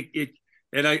changer.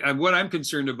 What I'm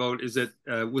concerned about is that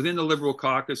within the Liberal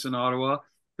caucus in Ottawa,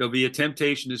 there'll be a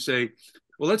temptation to say,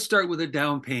 well, let's start with a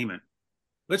down payment.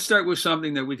 Let's start with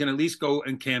something that we can at least go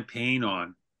and campaign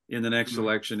on in the next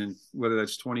election, and whether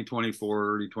that's 2024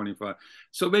 or early 25.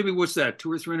 So maybe what's that,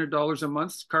 $200 or $300 a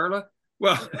month, Carla?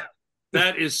 Well,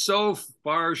 that is so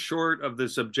far short of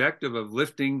this objective of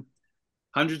lifting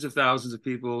hundreds of thousands of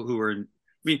people who are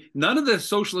none of the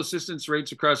social assistance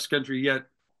rates across the country yet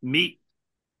meet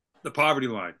the poverty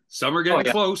line. Some are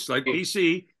getting close, like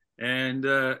BC and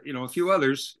a few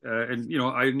others.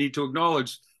 I need to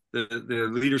acknowledge the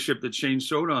leadership that Shane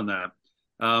showed on that.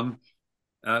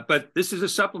 But this is a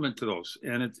supplement to those,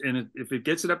 if it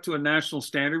gets it up to a national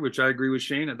standard, which I agree with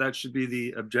Shane, that should be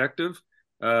the objective.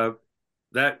 But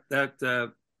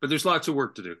there's lots of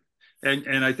work to do,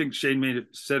 and I think Shane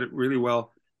said it really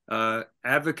well.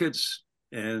 Advocates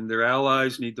and their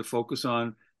allies need to focus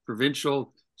on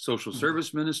provincial social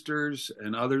service ministers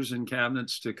and others in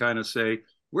cabinets to kind of say,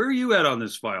 where are you at on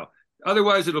this file?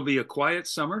 Otherwise, it'll be a quiet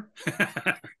summer,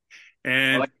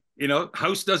 and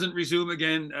House doesn't resume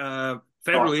again.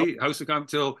 Federally, House will come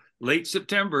till late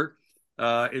September.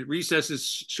 It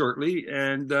recesses shortly,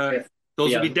 and those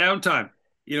will be downtime.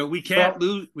 We can't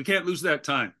lose that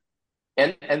time.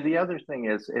 And the other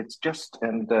thing is, it's just,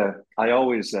 and I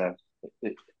always,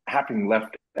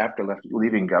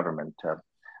 leaving government,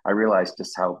 I realized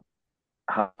just how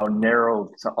narrow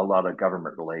a lot of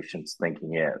government relations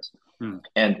thinking is.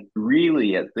 And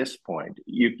really, at this point,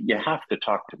 you have to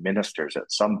talk to ministers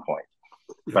at some point.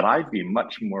 But I'd be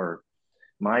much more.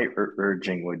 My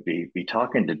urging would be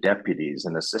talking to deputies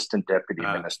and assistant deputy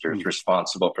ministers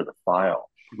responsible for the file,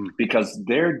 because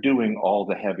they're doing all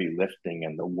the heavy lifting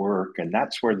and the work, and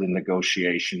that's where the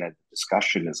negotiation and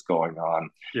discussion is going on,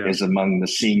 is among the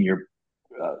senior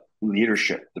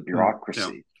leadership, the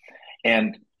bureaucracy.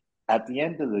 And at the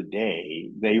end of the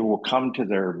day, they will come to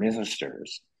their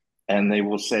ministers and they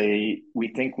will say, we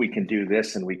think we can do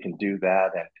this and we can do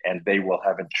that, and they will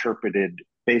have interpreted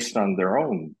based on their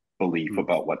own belief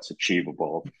about what's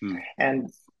achievable. And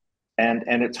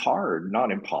it's hard,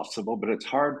 not impossible, but it's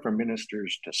hard for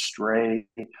ministers to stray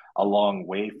a long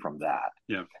way from that.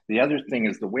 The other thing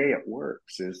is, the way it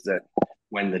works is that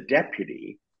when the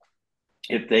deputy,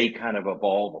 if they kind of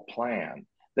evolve a plan,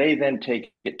 they then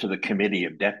take it to the committee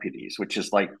of deputies, which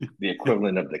is like the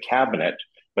equivalent of the cabinet,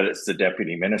 but it's the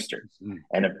deputy ministers.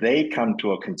 And if they come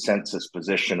to a consensus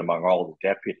position among all the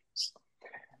deputies,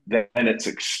 then it's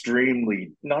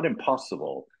extremely, not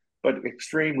impossible, but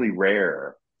extremely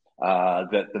rare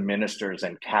that the ministers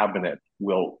and cabinet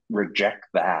will reject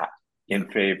that in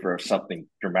favor of something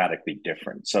dramatically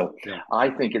different. So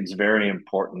I think it's very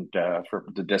important for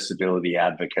the disability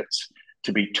advocates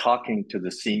to be talking to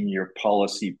the senior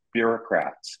policy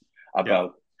bureaucrats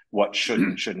about what should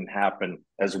and shouldn't happen,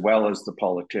 as well as the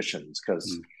politicians,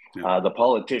 because the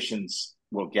politicians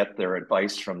will get their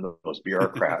advice from those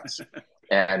bureaucrats.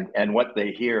 And what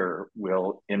they hear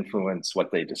will influence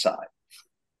what they decide.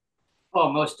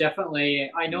 Oh, most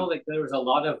definitely. I know that there was a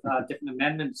lot of different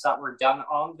amendments that were done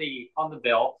on the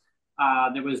bill.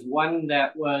 There was one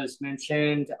that was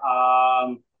mentioned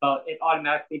about it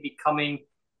automatically becoming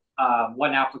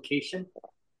one application,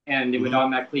 and it would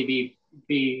automatically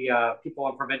be people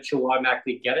on provincial will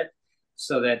automatically get it,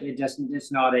 so that it doesn't.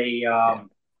 It's not a.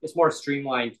 It's more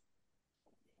streamlined.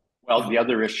 Well, the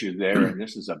other issue there, and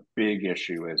this is a big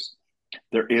issue, is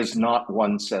there is not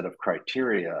one set of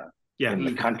criteria in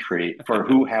the country for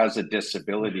who has a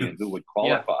disability and who would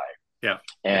qualify. Yeah.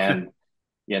 And,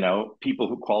 people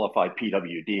who qualify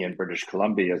PWD in British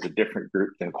Columbia is a different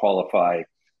group than qualify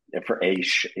for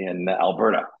AISH in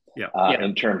Alberta.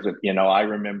 In terms of, I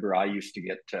remember I used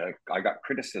to I got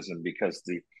criticism because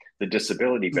the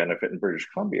disability benefit in British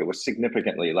Columbia was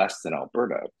significantly less than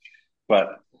Alberta.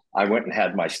 But I went and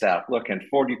had my staff look, and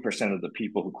 40% of the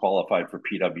people who qualified for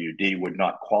PWD would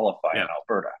not qualify in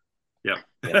Alberta. Yeah.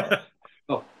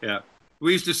 Yeah.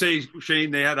 We used to say,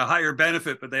 Shane, they had a higher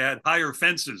benefit, but they had higher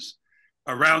fences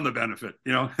around the benefit,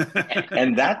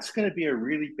 And that's going to be a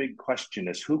really big question,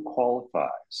 is who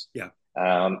qualifies? Yeah.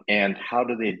 And how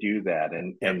do they do that?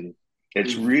 And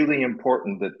it's really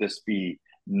important that this be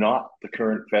not the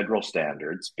current federal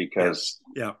standards, because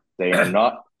they're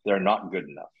not good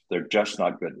enough. They're just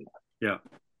not good enough. Yeah.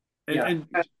 And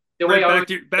back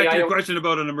to your question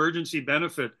about an emergency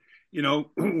benefit,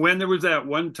 when there was that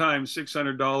one-time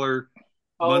 $600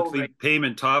 monthly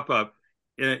payment top-up,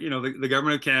 the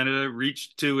government of Canada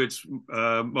reached to its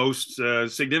most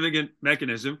significant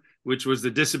mechanism, which was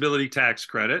the disability tax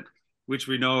credit, which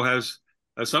we know has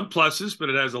some pluses, but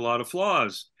it has a lot of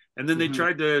flaws. And then they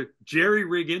tried to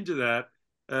jerry-rig into that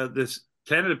this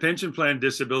Canada Pension Plan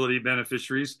disability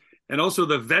beneficiaries and also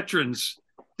the veterans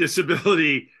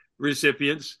disability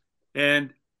recipients.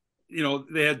 And,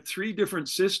 they had three different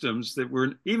systems that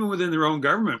were, even within their own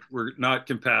government, were not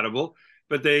compatible.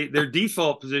 But their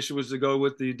default position was to go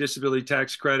with the disability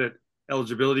tax credit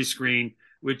eligibility screen,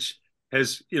 which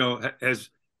has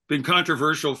been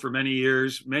controversial for many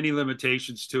years, many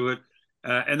limitations to it.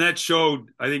 And that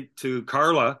showed, I think, to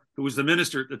Carla, who was the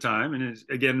minister at the time, and is,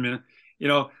 again,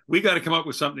 we got to come up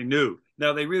with something new.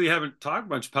 Now, they really haven't talked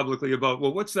much publicly about,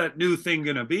 well, what's that new thing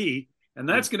going to be? And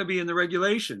that's going to be in the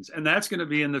regulations, and that's going to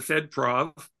be in the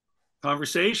FedProv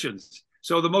conversations.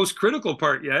 So the most critical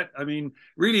part yet,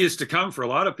 really is to come for a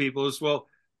lot of people is, well,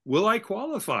 will I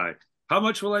qualify? How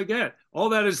much will I get? All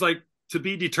that is like to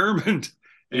be determined.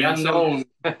 The unknown.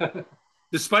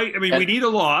 Despite, we need a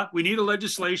law, we need a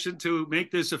legislation to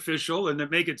make this official and to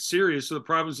make it serious, so the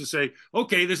provinces say,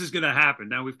 okay, this is going to happen.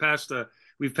 Now we've passed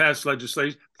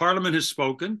legislation. Parliament has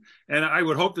spoken, and I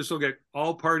would hope this will get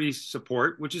all parties'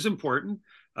 support, which is important.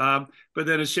 But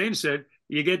then, as Shane said,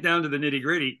 you get down to the nitty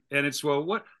gritty, and it's,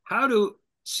 well, how do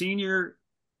senior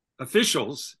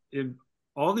officials in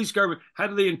all these government, how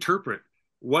do they interpret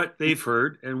what they've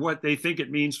heard and what they think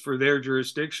it means for their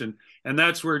jurisdiction? And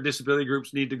that's where disability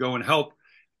groups need to go and help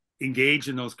engage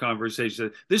in those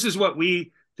conversations. This is what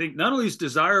we think not only is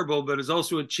desirable, but is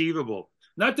also achievable.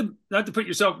 Not to put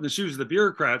yourself in the shoes of the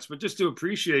bureaucrats, but just to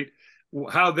appreciate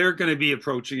how they're going to be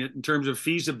approaching it in terms of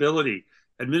feasibility,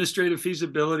 administrative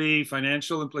feasibility,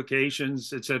 financial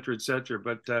implications, et cetera, et cetera.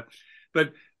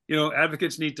 But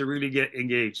advocates need to really get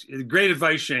engaged. Great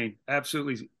advice, Shane.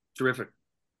 Absolutely terrific.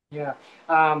 Yeah.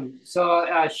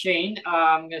 So Shane,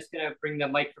 I'm just going to bring the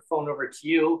microphone over to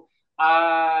you.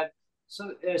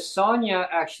 So Sonia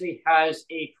actually has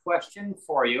a question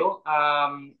for you,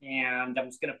 and I'm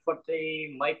just going to put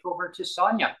the mic over to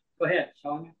Sonia. Go ahead,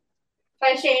 Sonia.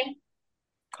 Hi, Shane.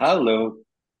 Hello.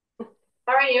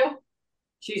 How are you?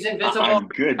 She's invisible. I'm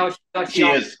good. She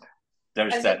is.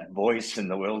 There's that it? voice in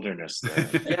the wilderness there.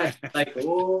 Yeah, like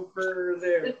over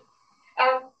there.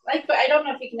 I don't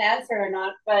know if you can answer or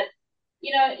not, but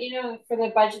for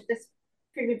the budget, this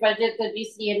previous budget that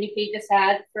BC NDP just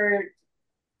had for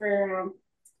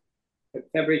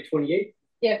February 28th.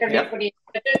 Yeah, February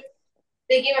 28th.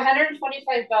 They gave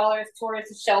 $125 towards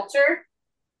the shelter,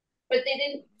 but they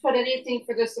didn't put anything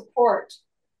for the support.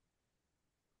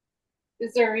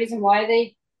 Is there a reason why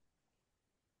they?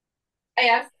 I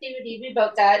asked David Eby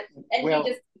about that, and he just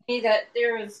told me that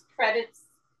there was credits,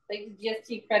 like the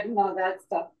GST credit and all that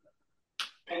stuff.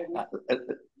 And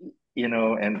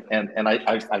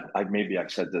I maybe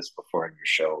I've said this before in your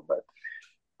show, but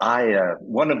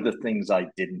one of the things I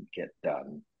didn't get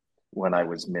done when I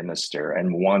was minister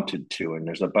and wanted to, and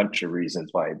there's a bunch of reasons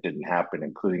why it didn't happen,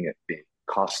 including it being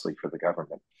costly for the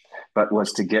government, but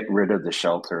was to get rid of the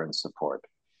shelter and support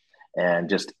and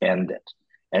just end it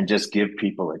and just give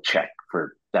people a check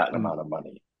for that amount of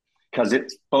money, because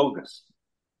it's bogus.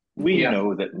 We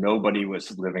know that nobody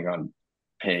was living on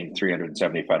paying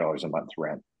 $375 a month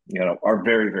rent, or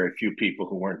very, very few people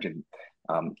who weren't in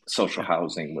social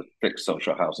housing with fixed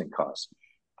social housing costs.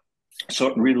 So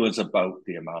it really was about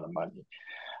the amount of money.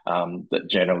 that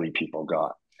generally people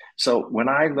got. So when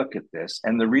I look at this,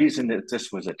 and the reason that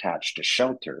this was attached to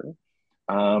shelter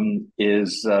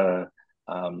is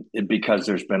because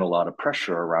there's been a lot of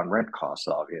pressure around rent costs,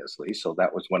 obviously. So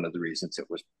that was one of the reasons it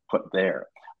was put there.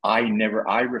 I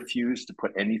refused to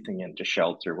put anything into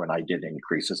shelter when I did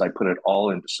increases. I put it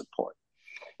all into support.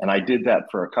 And I did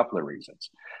that for a couple of reasons.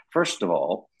 First of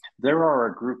all, there are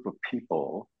a group of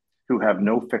people who have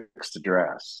no fixed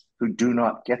address who do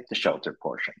not get the shelter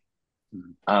portion.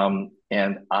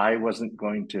 And I wasn't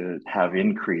going to have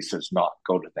increases not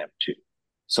go to them too.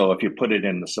 So if you put it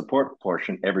in the support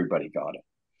portion, everybody got it.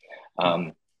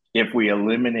 If we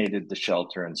eliminated the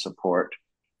shelter and support,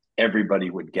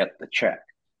 everybody would get the check.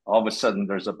 All of a sudden,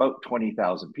 there's about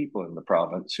 20,000 people in the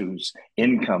province whose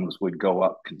incomes would go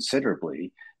up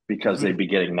considerably because they'd be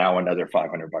getting now another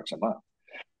 $500 a month.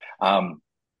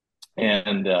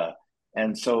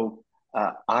 And so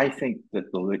I think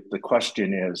that the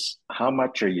question is, how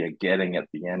much are you getting at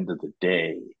the end of the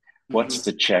day? What's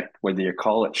the check, whether you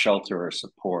call it shelter or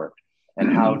support,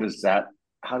 and how does that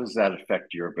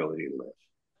affect your ability to live?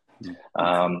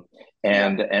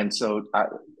 And so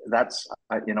that's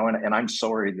and I'm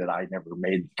sorry that I never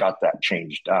got that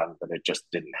change done, but it just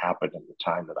didn't happen in the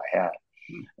time that I had.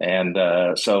 And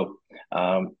so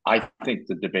I think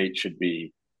the debate should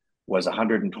be, was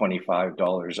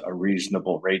 $125 a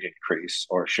reasonable rate increase,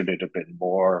 or should it have been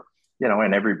more?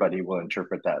 And everybody will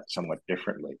interpret that somewhat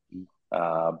differently.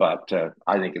 But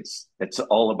I think it's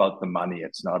all about the money.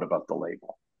 It's not about the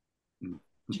label.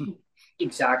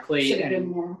 Exactly. Should have been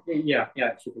more. Yeah,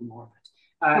 it should be more.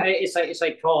 It's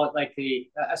like call it like the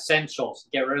essentials.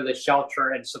 Get rid of the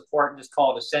shelter and support, and just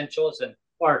call it essentials, and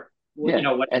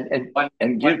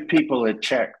give people a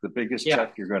check, the biggest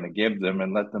check you're going to give them,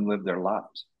 and let them live their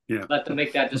lives. Yeah. Let them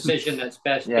make that decision that's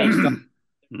best based on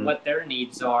what their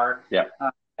needs are. Yeah.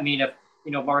 I mean, if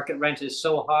market rent is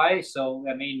so high, so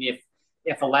I mean,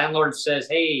 if a landlord says,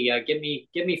 "Hey, give me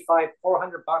 $400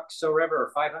 or whatever,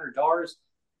 or $500,"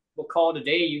 we'll call it a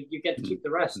day. You get to keep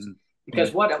the rest.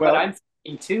 Because what I'm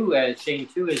thinking too, Shane,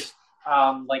 too, is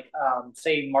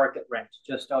say market rent.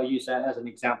 Just I'll use that as an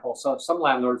example. So some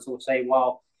landlords will say,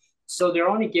 well, so they're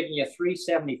only giving you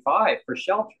 $375 for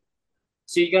shelter.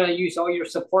 So you're going to use all your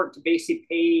support to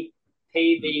basically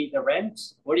pay the rent.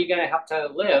 What are you going to have to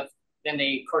live? Then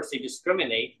of course they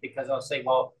discriminate, because I'll say,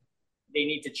 well, they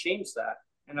need to change that.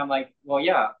 And I'm like, well,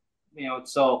 yeah,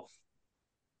 so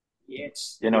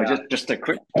it's just a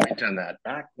quick point on that.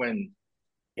 Back when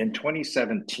in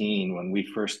 2017, when we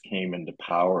first came into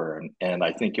power, and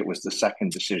I think it was the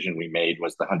second decision we made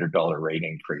was the $100 rate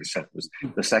increase. And it was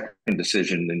the second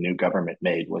decision the new government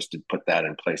made was to put that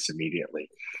in place immediately.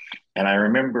 And I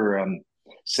remember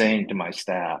saying to my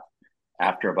staff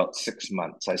after about 6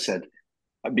 months, I said,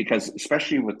 because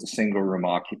especially with the single room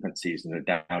occupancies in the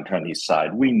downtown east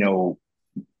side, we know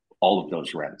all of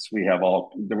those rents.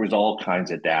 There was all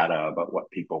kinds of data about what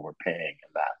people were paying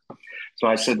and that. So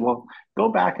I said, well, go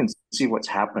back and see what's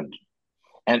happened.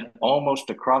 And almost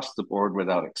across the board,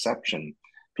 without exception,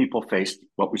 people faced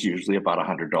what was usually about a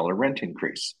 $100 rent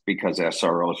increase, because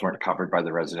SROs weren't covered by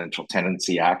the Residential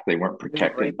Tenancy Act. They weren't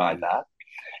protected by that.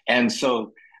 And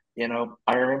so,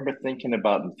 I remember thinking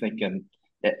about and thinking,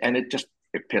 and it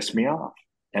pissed me off.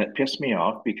 And it pissed me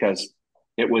off because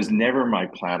it was never my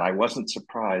plan. I wasn't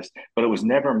surprised, but it was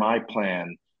never my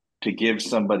plan to give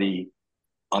somebody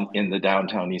in the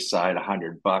downtown east side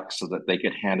 $100 so that they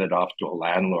could hand it off to a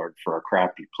landlord for a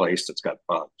crappy place that's got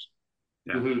bugs.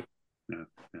 Yeah. Yeah.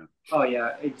 Oh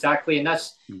yeah, exactly. And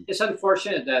it's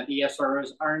unfortunate that the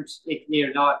SROs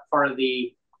they're not part of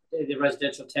the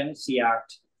Residential Tenancy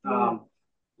Act.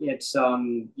 It's I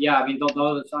mean,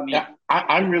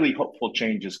 I'm really hopeful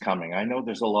change is coming. I know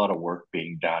there's a lot of work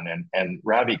being done, and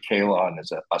Ravi Kahlon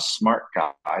is a smart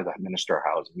guy, the Minister of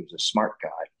Housing. He's a smart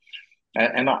guy,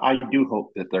 and I do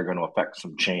hope that they're going to affect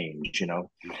some change.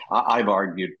 I've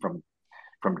argued from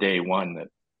day one that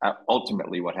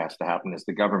ultimately what has to happen is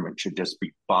the government should just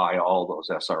buy all those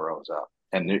SROs up,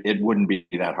 and it wouldn't be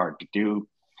that hard to do.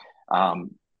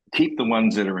 Keep the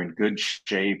ones that are in good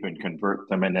shape and convert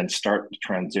them, and then start the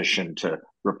transition to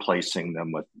replacing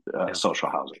them with social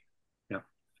housing.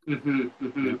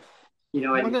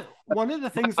 One of the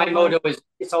things my motto is,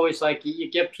 it's always like, you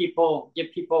give people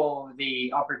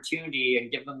the opportunity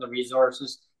and give them the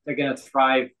resources, they're going to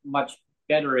thrive much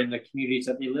better in the communities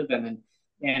that they live in,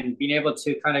 and being able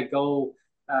to kind of go,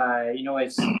 and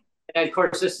of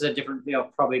course this is a different,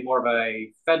 probably more of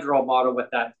a federal model with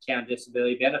that Canada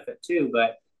Disability Benefit too,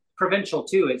 but provincial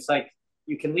too. It's like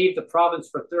you can leave the province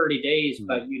for 30 days,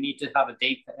 but you need to have a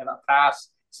date and a pass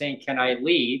saying, can I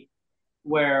leave?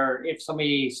 where if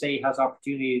somebody say has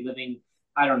opportunity living,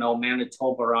 I don't know,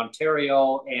 Manitoba or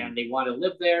Ontario, and they want to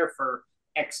live there for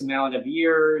X amount of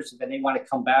years, then they want to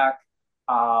come back.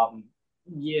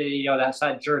 That's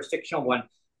that jurisdictional one.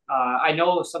 I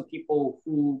know some people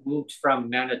who moved from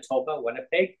Manitoba,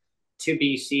 Winnipeg, to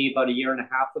BC about a year and a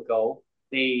half ago.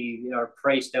 They are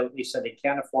priced out. They said they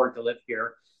can't afford to live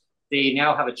here. They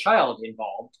now have a child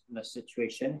involved in the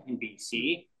situation in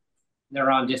BC.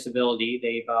 They're on disability.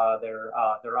 They're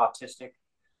autistic.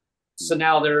 So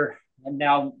now they're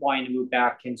wanting to move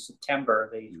back in September.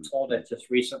 They told it just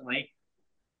recently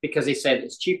because they said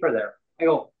it's cheaper there. I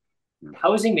go,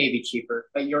 housing may be cheaper,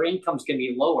 but your income's going to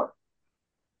be lower,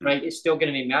 right? It's still going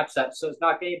to be matched that. So it's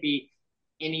not going to be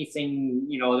anything,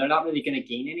 they're not really going to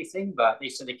gain anything, but they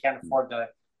said they can't afford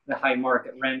the high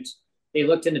market rent. They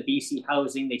looked into BC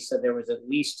housing. They said there was at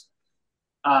least,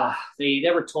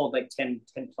 they were told like 10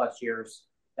 plus years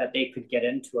that they could get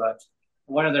into it.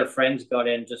 One of their friends got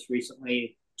in just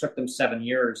recently, took them 7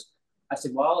 years. I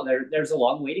said, well, there's a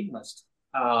long waiting list.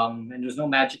 And there's no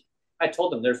magic. I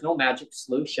told them there's no magic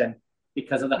solution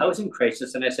because of the housing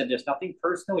crisis. And I said, there's nothing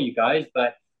personal, you guys,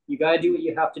 but you got to do what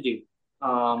you have to do.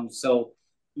 So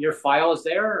your file is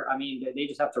there. I mean, they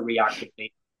just have to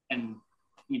reactivate and,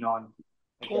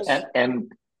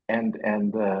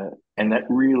 and that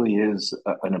really is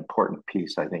an important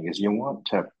piece, I think, is you want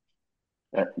to,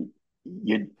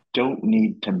 you don't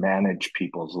need to manage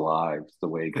people's lives the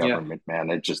way government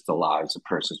manages the lives of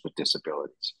persons with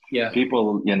disabilities. Yeah.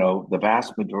 People, the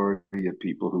vast majority of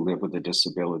people who live with a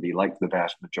disability, like the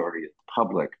vast majority of the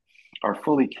public, are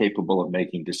fully capable of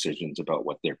making decisions about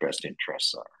what their best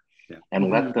interests are.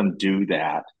 And let them do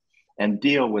that and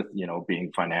deal with,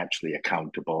 being financially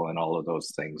accountable and all of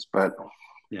those things. But,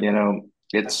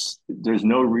 there's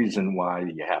no reason why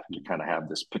you have to kind of have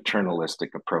this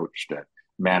paternalistic approach to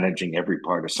managing every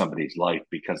part of somebody's life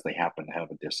because they happen to have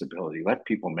a disability. Let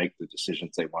people make the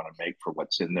decisions they want to make for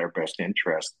what's in their best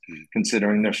interest,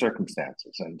 considering their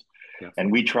circumstances.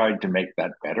 And we tried to make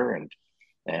that better.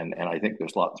 And I think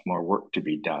there's lots more work to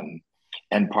be done.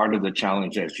 And part of the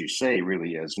challenge, as you say,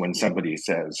 really is when somebody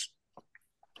says,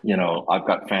 I've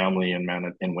got family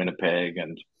in Winnipeg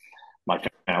and my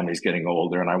family's getting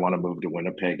older and I want to move to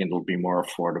Winnipeg and it'll be more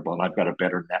affordable and I've got a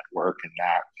better network and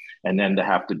that. And then to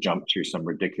have to jump through some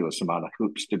ridiculous amount of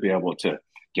hoops to be able to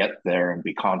get there and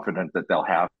be confident that they'll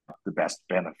have the best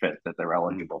benefit that they're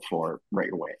eligible for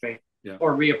right away. Right. Yeah.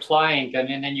 Or reapplying,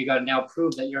 and then you got to now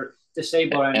prove that you're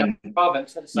disabled in a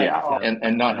province. It's like,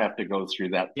 and not have to go through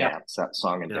that dance, that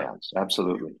song and dance.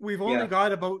 Absolutely. We've only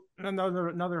got about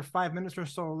another 5 minutes or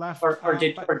so left.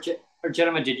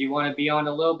 Gentlemen, did you want to be on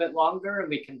a little bit longer, and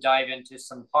we can dive into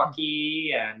some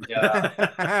hockey and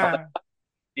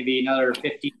maybe another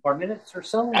 54 minutes or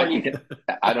so?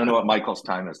 I don't know what Michael's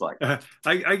time is like. I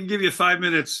can give you 5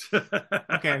 minutes.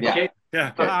 Okay.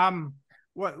 Yeah.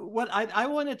 What I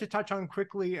wanted to touch on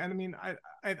quickly, and I mean,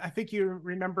 I think you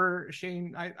remember,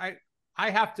 Shane, I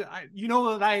have to,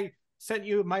 that I sent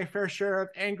you my fair share of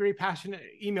angry, passionate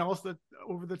emails that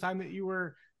over the time that you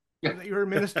were a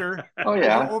minister.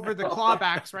 over the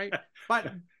clawbacks, right?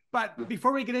 But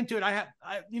before we get into it,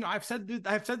 I've said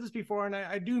this before, and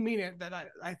I do mean it, that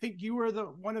I think you were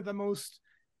one of the most,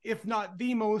 if not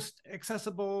the most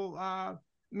accessible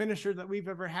minister that we've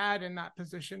ever had in that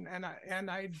position, and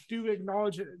I do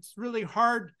acknowledge it. It's really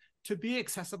hard to be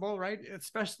accessible, right?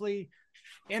 Especially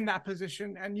in that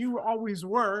position, and you always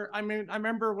were. I mean, I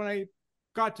remember when I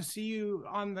got to see you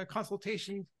on the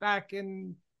consultation back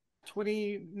in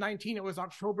 2019. It was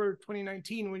October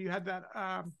 2019 when you had that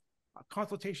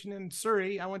consultation in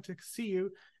Surrey. I went to see you,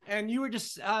 and you were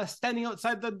just standing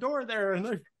outside the door there,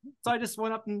 and so I just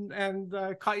went up and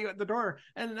caught you at the door.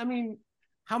 And I mean,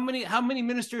 how many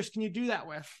ministers can you do that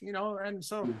with, and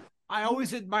so I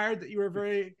always admired that you were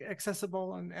very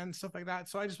accessible and stuff like that.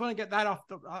 So I just want to get that off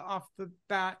the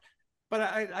bat. But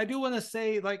I do want to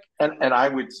say, like, and I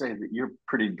would say that you're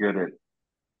pretty good at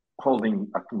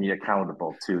holding me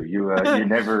accountable too. You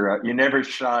never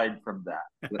shied from that.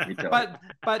 Let me tell you.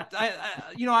 But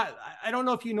I don't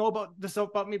know if you know about this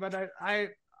about me, but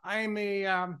I'm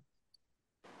a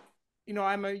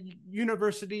I'm a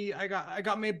university. I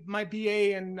got my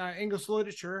BA in English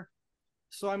literature,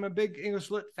 so I'm a big English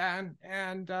lit fan.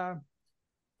 And I'm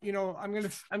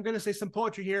gonna say some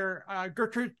poetry here.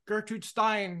 Gertrude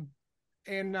Stein,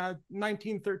 in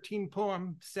 1913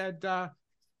 poem, said, "A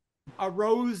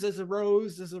rose is a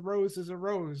rose is a rose is a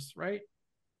rose," right?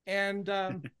 And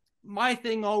my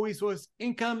thing always was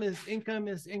income is income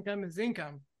is income is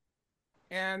income,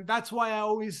 and that's why I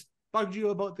always bugged you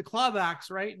about the clawbacks,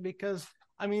 right? Because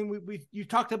I mean, you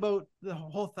talked about the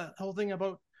whole thing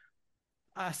about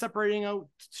separating out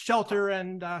shelter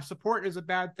and support is a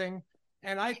bad thing.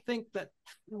 And I think that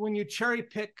when you cherry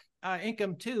pick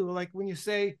income too, like when you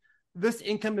say this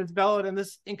income is valid and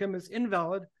this income is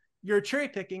invalid, you're cherry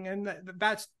picking, and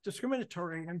that's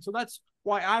discriminatory. And so that's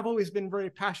why I've always been very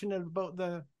passionate about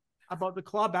the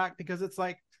clawback, because it's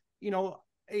like,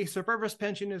 a survivor's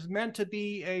pension is meant to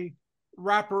be a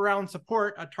wraparound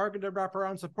support, a targeted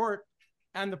wraparound support,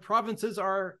 and the provinces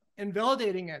are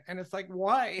invalidating it. And it's like,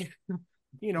 why?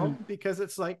 Because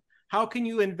it's like, how can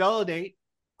you invalidate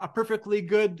a perfectly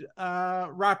good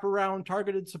wraparound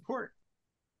targeted support?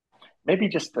 Maybe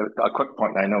just a quick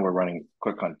point. I know we're running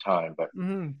quick on time, but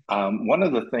one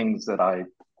of the things that I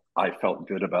felt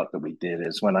good about that we did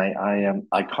is when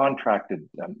I contracted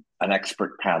an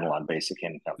expert panel on basic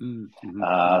income,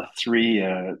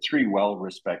 three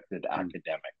well-respected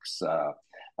academics,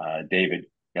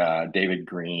 David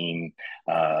Green,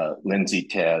 Lindsay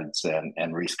Tedds,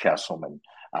 and Reese Kesselman,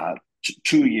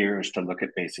 2 years to look at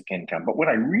basic income. But what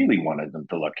I really wanted them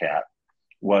to look at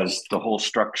was the whole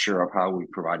structure of how we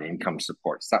provide income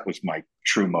supports. That was my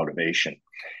true motivation.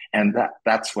 And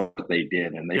that's what they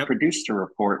did. And they produced a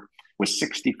report with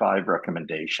 65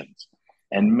 recommendations,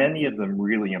 and many of them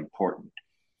really important.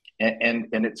 And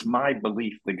it's my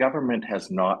belief the government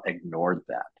has not ignored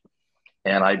that.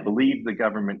 And I believe the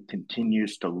government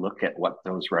continues to look at what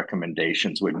those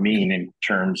recommendations would mean in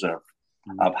terms of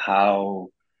how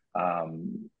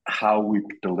we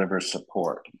deliver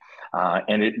support.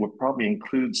 And it would probably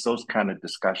includes those kind of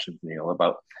discussions, Neil,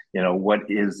 about, what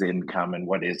is income and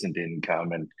what isn't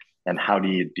income, and how do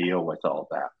you deal with all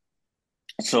that.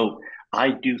 So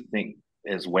I do think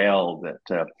as well that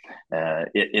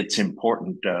it's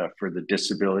important for the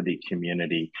disability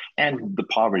community and the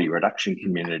poverty reduction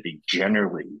community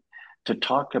generally to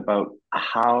talk about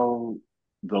how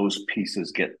those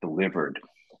pieces get delivered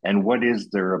and what is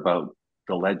there about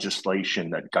the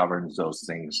legislation that governs those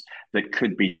things that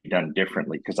could be done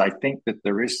differently. Because I think that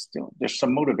there's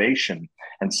some motivation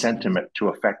and sentiment to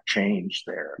affect change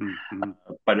there,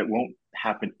 but it won't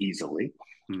happen easily.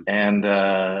 And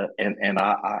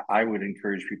I would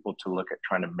encourage people to look at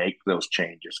trying to make those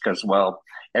changes, because, well,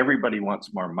 everybody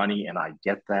wants more money, and I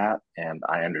get that, and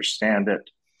I understand it,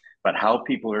 but how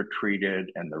people are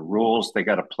treated and the rules they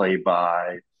got to play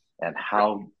by and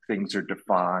how things are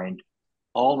defined,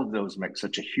 all of those make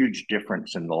such a huge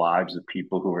difference in the lives of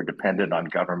people who are dependent on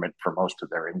government for most of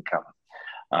their income,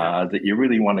 that you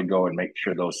really want to go and make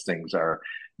sure those things are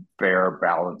fair,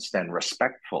 balanced, and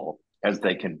respectful as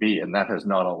they can be, and that has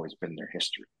not always been their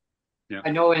history. Yeah.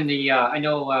 I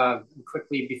know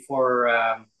quickly before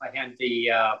I hand the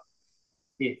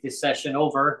session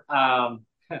over,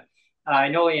 I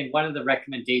know in one of the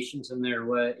recommendations in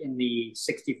the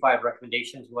 65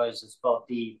 recommendations was about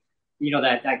the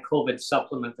that COVID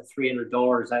supplement, the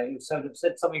 $300. I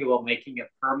said something about making it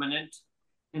permanent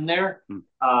in there.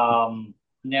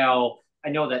 Now I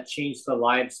know that changed the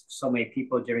lives of so many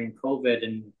people during COVID,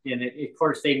 and of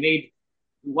course they made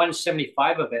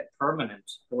 175 of it permanent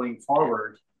going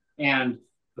forward, and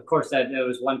of course that there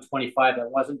was 125 that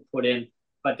wasn't put in.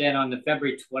 But then on the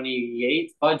February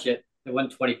 28th budget, the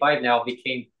 125 now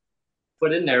became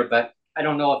put in there. But I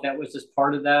don't know if that was just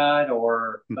part of that,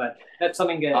 but that's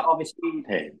something that obviously.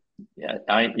 Hey, yeah,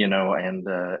 and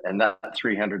that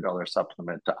 $300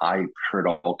 supplement, I heard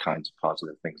all kinds of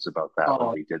positive things about that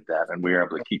when we did that, and we were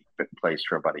able to keep it in place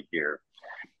for about a year.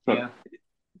 But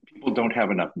people don't have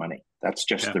enough money. That's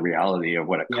just the reality of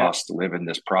what it costs to live in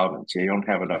this province. You don't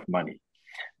have enough money.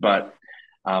 But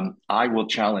I will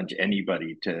challenge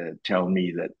anybody to tell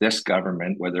me that this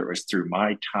government, whether it was through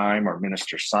my time or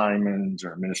Minister Simons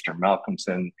or Minister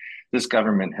Malcolmson, this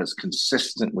government has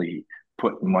consistently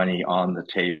put money on the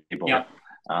table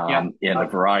in a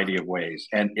variety of ways.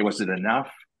 And was it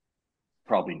enough?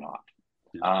 Probably not.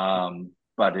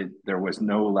 But there was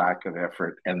no lack of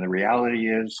effort. And the reality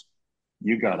is,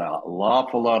 you got an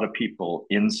awful lot of people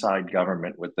inside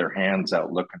government with their hands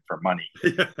out looking for money,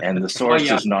 and the source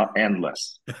is not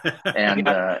endless.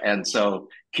 And so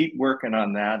keep working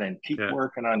on that, and keep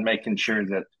working on making sure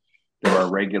that there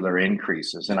are regular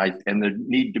increases. And there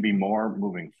need to be more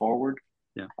moving forward.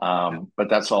 But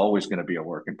that's always going to be a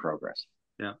work in progress.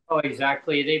 Yeah. Oh,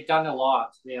 exactly. They've done a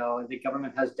lot. The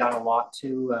government has done a lot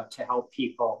to help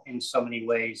people in so many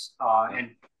ways.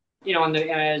 And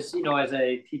as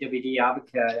a PWD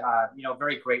advocate,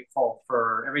 very grateful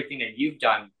for everything that you've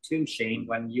done too, Shane,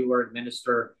 when you were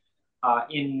minister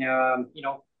in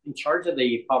charge of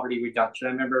the poverty reduction.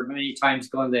 I remember many times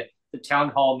going to the town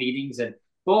hall meetings and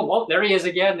boom, there he is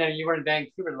again. And you were in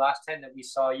Vancouver the last time that we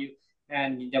saw you,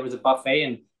 and there was a buffet,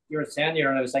 and you were standing there,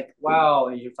 and I was like, wow.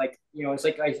 And you're like, it's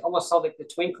like I almost saw like the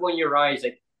twinkle in your eyes,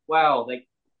 like, wow, like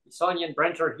Sonia and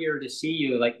Brent are here to see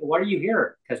you. Like, why are you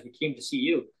here? Because we came to see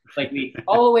you. Like we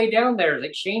all the way down there,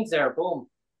 like Shane's there, boom.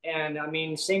 And I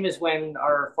mean, same as when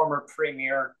our former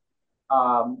premier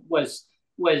was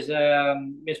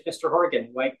Mr.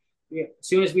 Horgan. Like as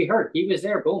soon as we heard he was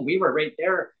there, boom, we were right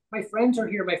there. My friends are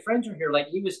here. My friends are here. Like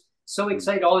he was so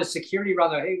excited. All his security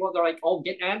around there. Hey, well, they're like, oh,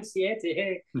 get Nancy.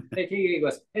 Hey, he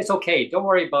goes, it's okay. Don't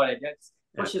worry about it. That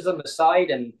pushes them aside,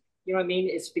 and you know what I mean.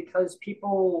 It's because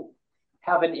people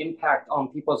have an impact on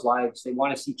people's lives. They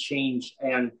want to see change,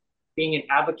 and being an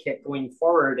advocate going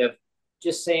forward of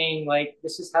just saying like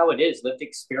this is how it is, lived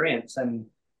experience, and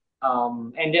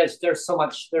there's so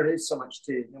much, there is so much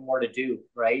to more to do,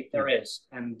 right? There is,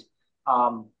 and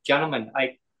gentlemen,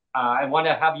 I want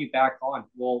to have you back on.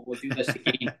 We'll do this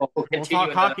again. We'll continue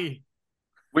talk hockey.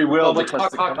 We will, we'll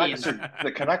because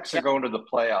the Canucks are going to the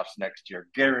playoffs next year,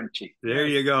 guaranteed. There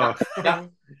you go. Yeah.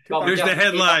 There's the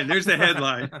headline. There's the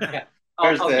headline. Yeah.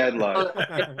 There's the headline.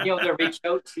 To reach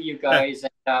out to you guys,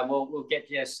 and we'll get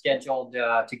you scheduled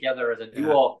together as a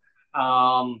duo,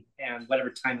 and whatever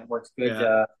time that works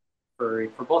good for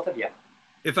both of you.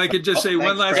 If I could just say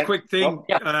one last Brent. quick thing,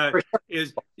 sure.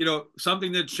 is,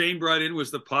 something that Shane brought in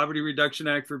was the Poverty Reduction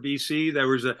Act for BC. There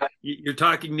was you're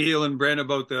talking, Neil and Brent,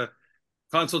 about the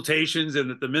consultations, and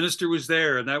that the minister was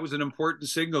there, and that was an important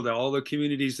signal to all the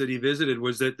communities that he visited,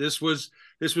 was that this was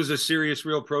a serious,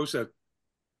 real process.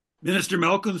 Minister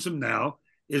Malcolmson now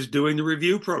is doing the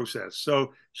review process.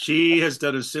 So she has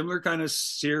done a similar kind of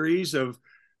series of,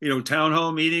 town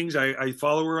hall meetings. I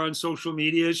follow her on social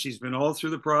media. She's been all through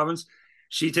the province.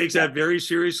 She takes that very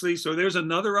seriously. So there's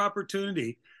another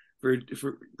opportunity for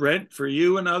Brent, for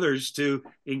you and others to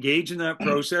engage in that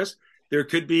process. There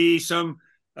could be some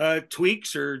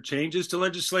tweaks or changes to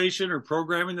legislation or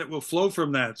programming that will flow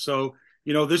from that. So,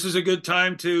 this is a good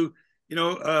time to,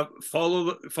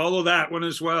 follow that one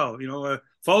as well.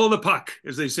 Follow the puck,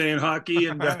 as they say in hockey.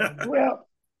 And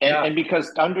and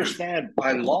because to understand,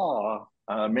 by law,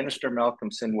 Minister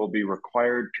Malcolmson will be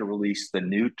required to release the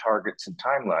new targets and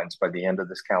timelines by the end of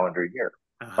this calendar year,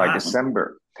 by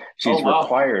December. She's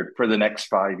required for the next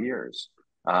 5 years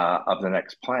of the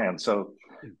next plan. So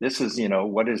this is,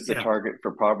 what is the target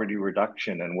for poverty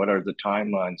reduction, and what are the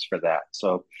timelines for that?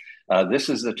 So this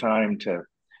is the time to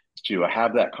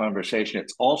have that conversation.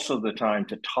 It's also the time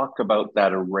to talk about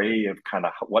that array of kind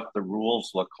of what the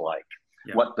rules look like,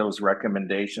 what those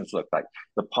recommendations look like.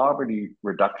 The poverty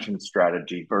reduction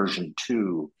strategy version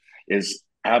 2 is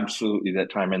absolutely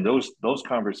that time. And those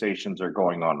conversations are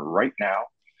going on right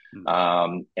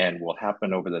now, and will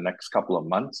happen over the next couple of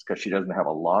months, because she doesn't have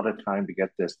a lot of time to get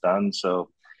this done. So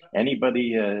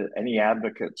anybody, any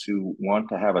advocates who want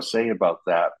to have a say about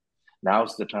that,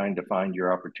 now's the time to find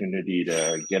your opportunity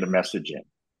to get a message in.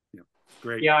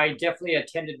 Great. Yeah, I definitely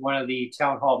attended one of the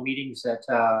town hall meetings that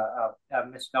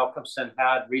Ms. Malcolmson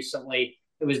had recently.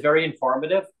 It was very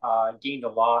informative. Gained a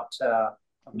lot of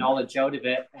knowledge out of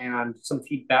it, and some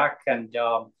feedback, and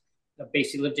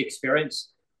basically lived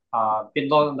experience.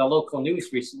 Been on the local news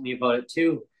recently about it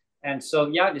too. And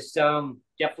so, just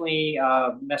definitely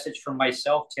a message from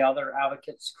myself to other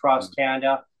advocates across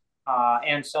Canada,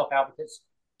 and self-advocates.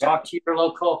 Talk to your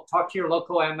local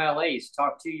MLAs.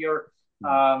 Talk to your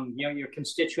your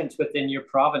constituents within your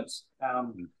province.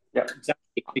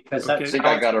 Exactly, because I think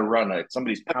I got to run.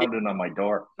 Somebody's pounding on my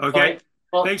door. Okay. Right.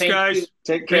 Well, thanks, guys. You.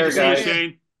 Take care, Great to guys. see you,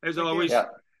 Shane. As always. Yeah.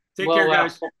 Take care,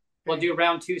 guys. We'll do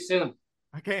round 2 soon.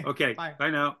 Okay. Okay. Bye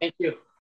now. Thank you.